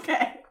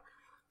 Okay.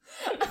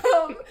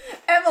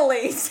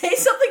 Emily, say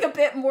something a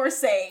bit more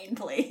sane,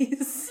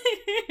 please.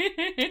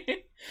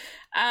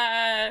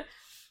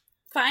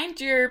 Find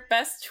your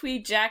best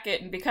tweed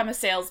jacket and become a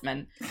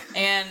salesman.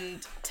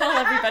 And tell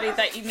everybody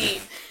that you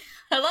meet.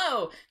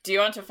 Hello, do you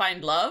want to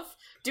find love?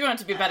 Do you want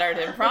to be better at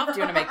improv? Do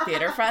you want to make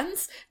theater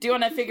friends? Do you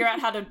want to figure out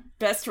how to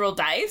best roll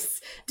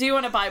dice? Do you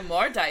want to buy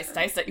more dice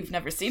that you've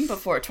never seen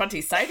before?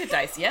 20-sided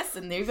dice, yes,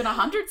 and even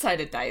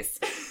 100-sided dice.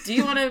 Do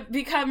you want to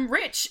become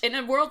rich in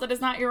a world that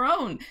is not your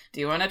own? Do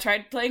you want to try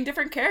playing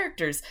different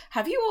characters?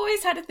 Have you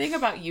always had a thing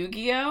about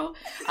Yu-Gi-Oh?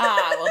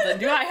 Well then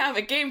do I have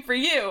a game for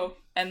you?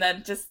 And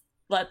then just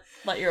let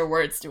your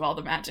words do all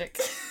the magic.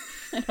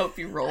 And hope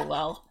you roll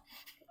well.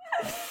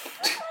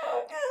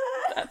 Oh,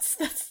 God. That's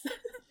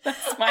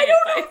my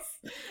advice.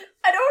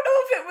 I don't know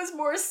if it was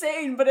more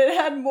sane, but it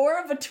had more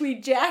of a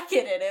tweed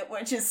jacket in it,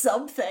 which is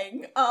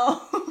something.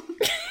 Oh,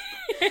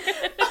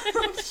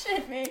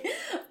 shit me.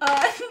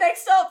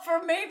 Next up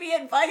for maybe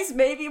advice,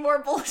 maybe more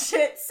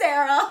bullshit,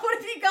 Sarah,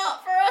 what have you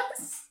got for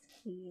us?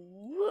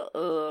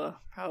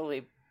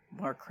 Probably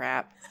more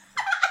crap.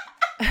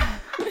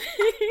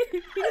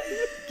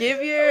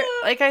 Give your,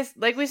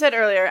 like we said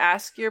earlier,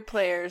 ask your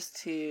players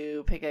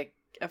to pick a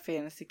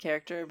fantasy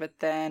character, but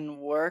then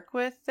work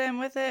with them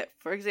with it.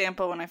 For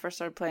example, when I first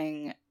started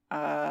playing,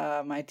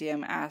 my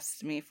DM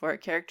asked me for a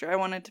character I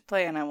wanted to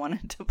play, and I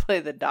wanted to play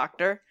the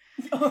Doctor.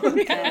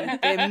 Okay.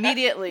 And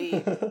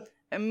they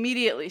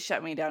immediately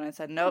shut me down and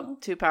said,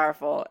 nope, too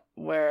powerful.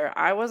 Where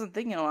I wasn't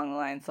thinking along the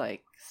lines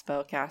like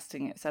spell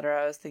casting,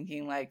 etc. I was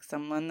thinking like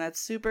someone that's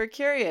super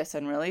curious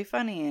and really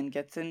funny and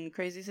gets in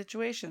crazy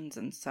situations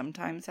and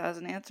sometimes has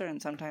an answer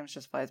and sometimes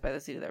just flies by the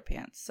seat of their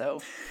pants.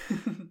 So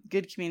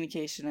good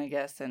communication, I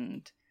guess,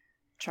 and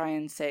try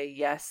and say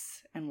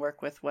yes and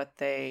work with what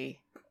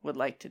they would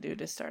like to do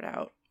to start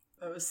out.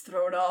 I was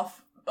thrown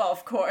off,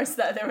 of course,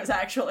 that there was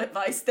actual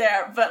advice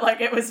there, but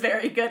like it was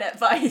very good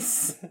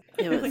advice.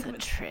 It was a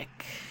trick.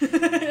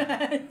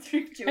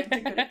 Tricked you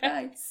into good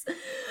advice.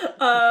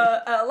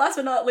 Last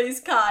but not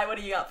least, Kai, what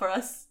do you got for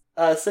us?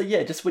 So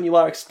yeah, just when you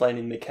are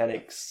explaining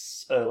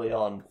mechanics early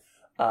on,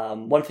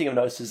 one thing I've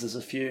noticed is there's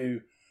a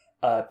few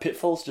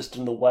pitfalls just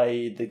in the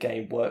way the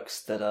game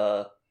works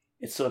that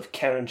it's sort of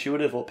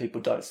counterintuitive or people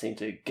don't seem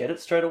to get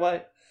it straight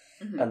away.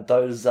 Mm-hmm. And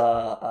those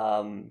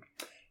are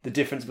the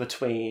difference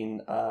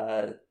between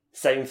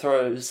saving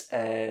throws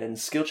and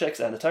skill checks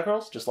and attack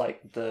rolls, just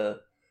like the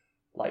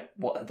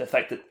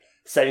fact that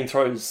saving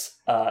throws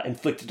are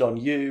inflicted on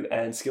you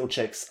and skill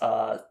checks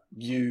are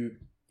you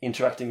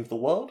interacting with the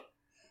world.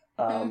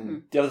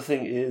 The other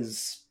thing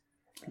is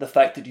the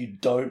fact that you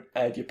don't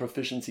add your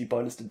proficiency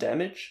bonus to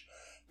damage,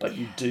 but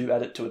you do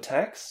add it to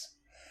attacks.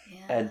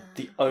 Yeah. And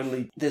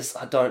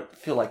I don't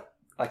feel like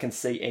I can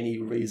see any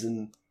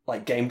reason,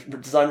 like game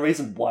design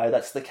reason, why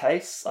that's the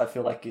case. I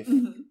feel like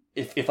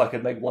if I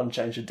could make one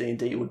change to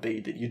D&D, it would be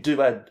that you do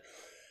add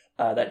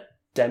that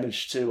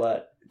damage to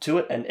it,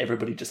 and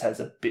everybody just has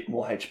a bit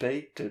more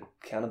HP to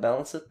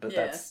counterbalance it. But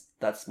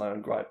that's my own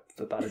gripe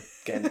about it.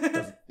 Again,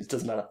 it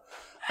doesn't matter.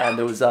 And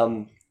there was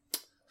there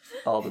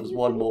was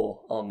one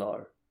more. Oh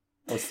no.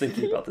 I was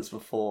thinking about this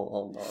before.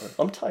 Oh no.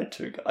 I'm tired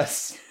too,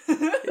 guys.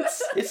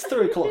 It's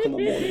 3:00 in the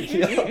morning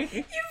here. You've got an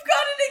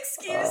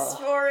excuse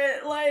for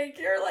it. Like,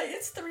 you're like,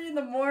 it's 3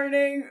 a.m.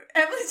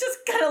 Emily's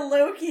just kind of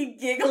low-key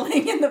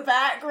giggling in the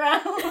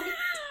background.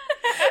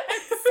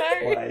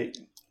 Sorry. Wait.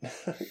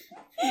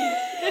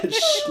 Let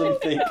me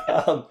think.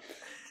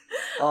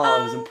 It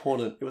was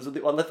important. It was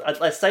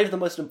I saved the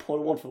most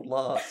important one for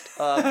last.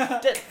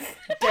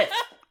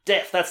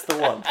 Death. That's the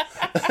one.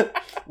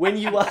 When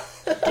you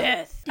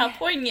Death. How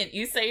poignant!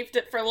 You saved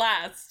it for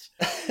last.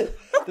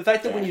 The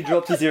fact that when you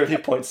drop to 0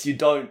 hit points, you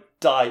don't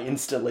die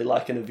instantly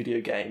like in a video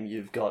game.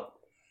 You've got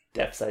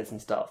death saves and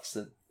stuff.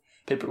 So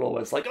people are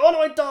always like, "Oh no,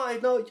 I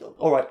died." No,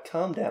 all right,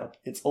 calm down.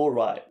 It's all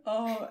right.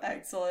 Oh,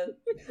 excellent.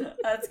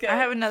 That's good. I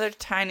have another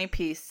tiny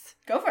piece.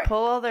 Go for it.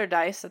 Pull all their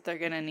dice that they're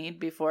going to need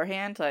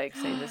beforehand. Like,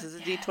 say this is a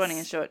Yes. D20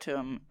 and show it to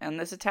them. And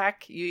this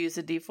attack, you use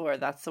a D4.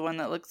 That's the one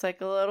that looks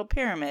like a little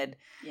pyramid.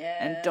 Yeah.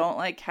 And don't,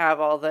 like,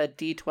 have all the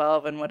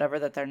D12 and whatever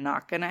that they're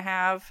not going to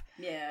have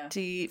Yeah.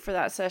 for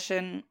that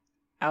session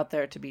out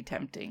there to be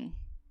tempting.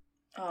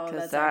 Oh,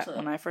 Because that's actually...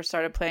 when I first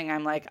started playing,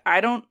 I'm like,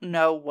 I don't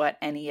know what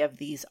any of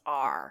these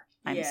are.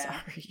 I'm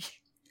Yeah. sorry.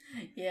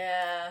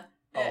 Yeah.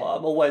 Oh,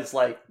 I'm always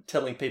like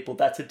telling people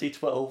that's a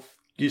D12.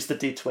 Use the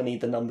D20.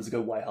 The numbers go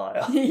way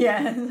higher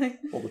Yeah. Like,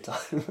 all the time.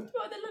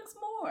 oh, that looks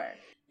more.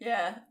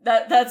 Yeah.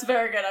 That's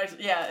very good,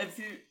 actually. Yeah, if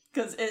you...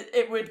 Because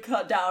it would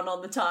cut down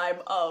on the time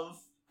of...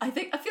 I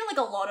feel like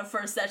a lot of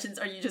first sessions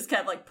are you just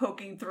kind of like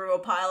poking through a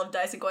pile of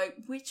dice and going,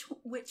 which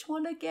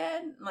one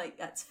again? Like,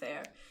 that's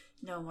fair.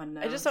 No one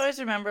knows. I just always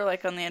remember,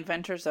 like, on the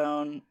Adventure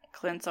Zone,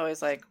 Clint's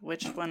always like,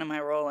 which one am I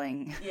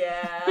rolling?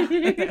 Yeah. Like,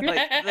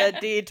 the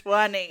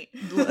D20.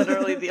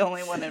 Literally the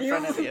only one in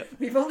front of you.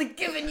 We've only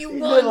given you He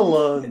one. never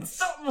learns. It's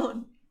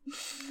someone.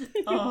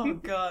 Oh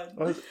god.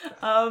 What is it?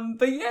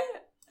 But yeah,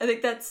 I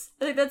think that's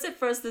it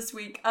for us this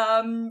week.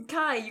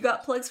 Kai, you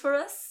got plugs for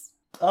us?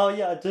 Oh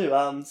yeah, I do.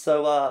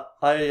 So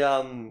I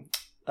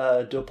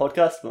do a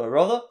podcast with my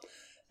brother.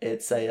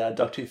 It's a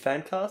Doctor Who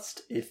fan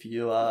cast. If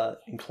you are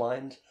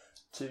inclined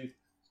to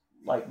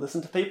like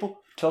listen to people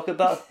talk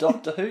about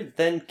Doctor Who,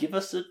 then give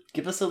us a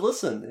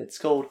listen. It's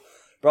called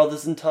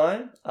Brothers in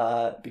Time,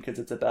 because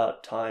it's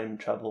about time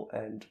travel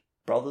and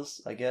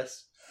brothers, I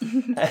guess.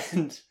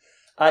 And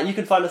you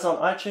can find us on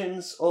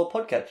iTunes or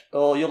Podcatcher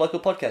or your local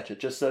podcatcher.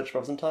 Just search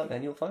Brothers in Time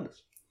and you'll find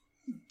us.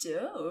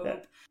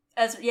 Dope.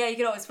 You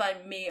can always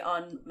find me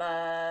on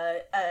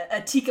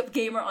a Teacup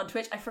Gamer on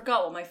Twitch. I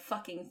forgot what my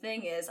fucking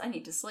thing is. I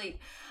need to sleep.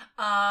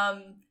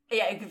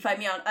 You can find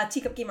me on a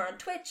Teacup Gamer on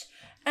Twitch,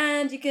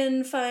 and you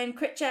can find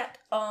Crit Chat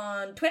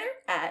on Twitter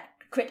at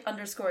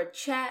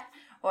crit_chat,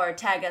 or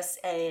tag us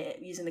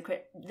using the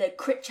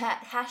Crit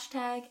Chat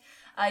hashtag.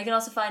 You can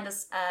also find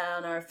us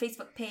on our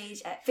Facebook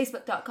page at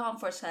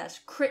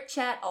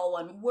facebook.com/critchat, all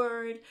one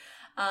word.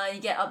 You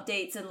get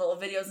updates and little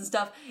videos and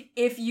stuff.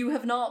 If you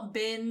have not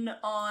been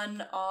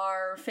on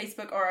our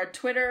Facebook or our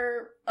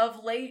Twitter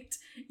of late,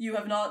 you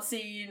have not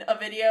seen a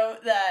video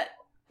that,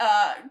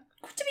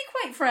 to be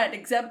quite frank,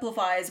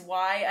 exemplifies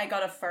why I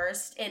got a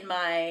first in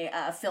my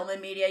film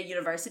and media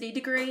university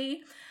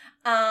degree.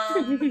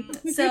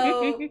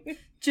 So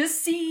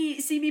just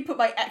see me put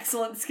my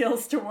excellent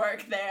skills to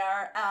work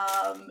there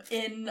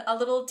in a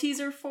little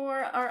teaser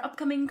for our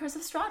upcoming Curse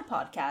of Strahd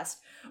podcast,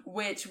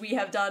 which we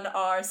have done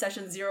our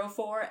session 0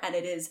 for, and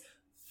it is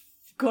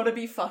gonna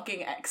be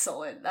fucking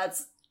excellent.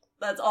 That's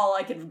all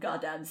I can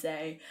goddamn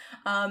say.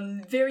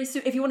 Very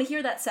soon, if you want to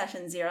hear that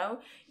session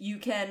 0, you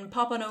can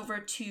pop on over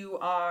to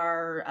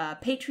our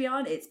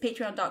Patreon. It's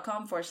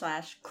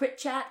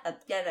patreon.com/critchat.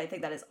 Again, I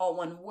think that is all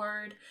one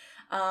word.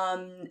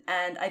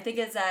 And I think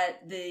it's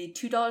at the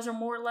 $2 or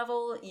more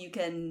level, you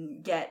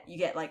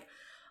get like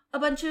a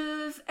bunch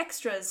of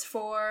extras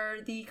for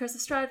the Curse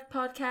of Strahd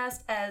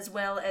podcast, as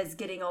well as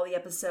getting all the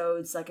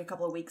episodes like a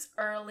couple of weeks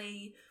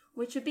early,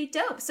 which would be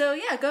dope. So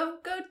yeah, go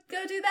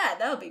do that.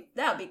 That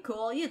would be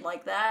cool. You'd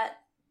like that,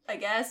 I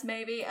guess,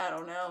 maybe. I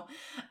don't know.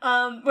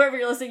 Wherever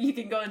you're listening, you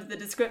can go into the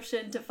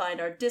description to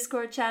find our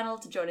Discord channel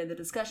to join in the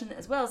discussion,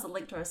 as well as a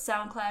link to our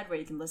SoundCloud where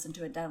you can listen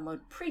to and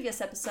download previous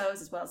episodes,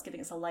 as well as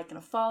giving us a like and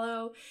a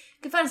follow.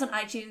 You can find us on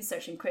iTunes,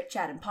 searching Crit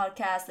Chat and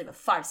Podcast. Leave a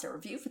 5-star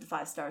review for the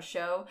 5-star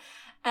show.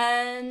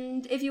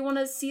 And if you want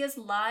to see us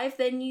live,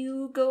 then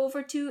you go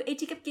over to A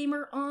Teacup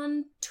Gamer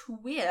on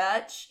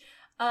Twitch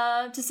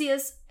to see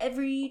us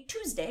every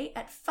Tuesday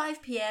at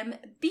 5 p.m.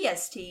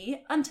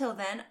 BST. Until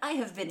then, I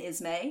have been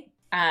Ismay.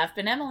 I've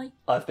been Emily.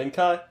 I've been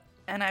Kai.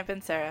 And I've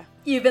been Sarah.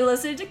 You've been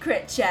listening to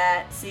Crit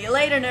Chat. See you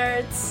later,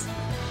 nerds.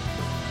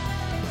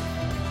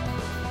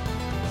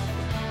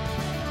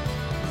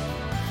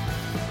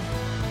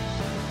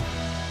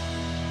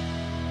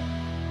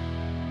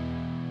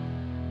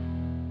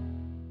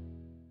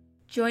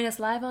 Join us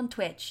live on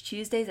Twitch,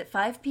 Tuesdays at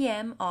 5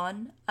 p.m.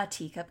 on A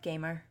Teacup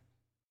Gamer.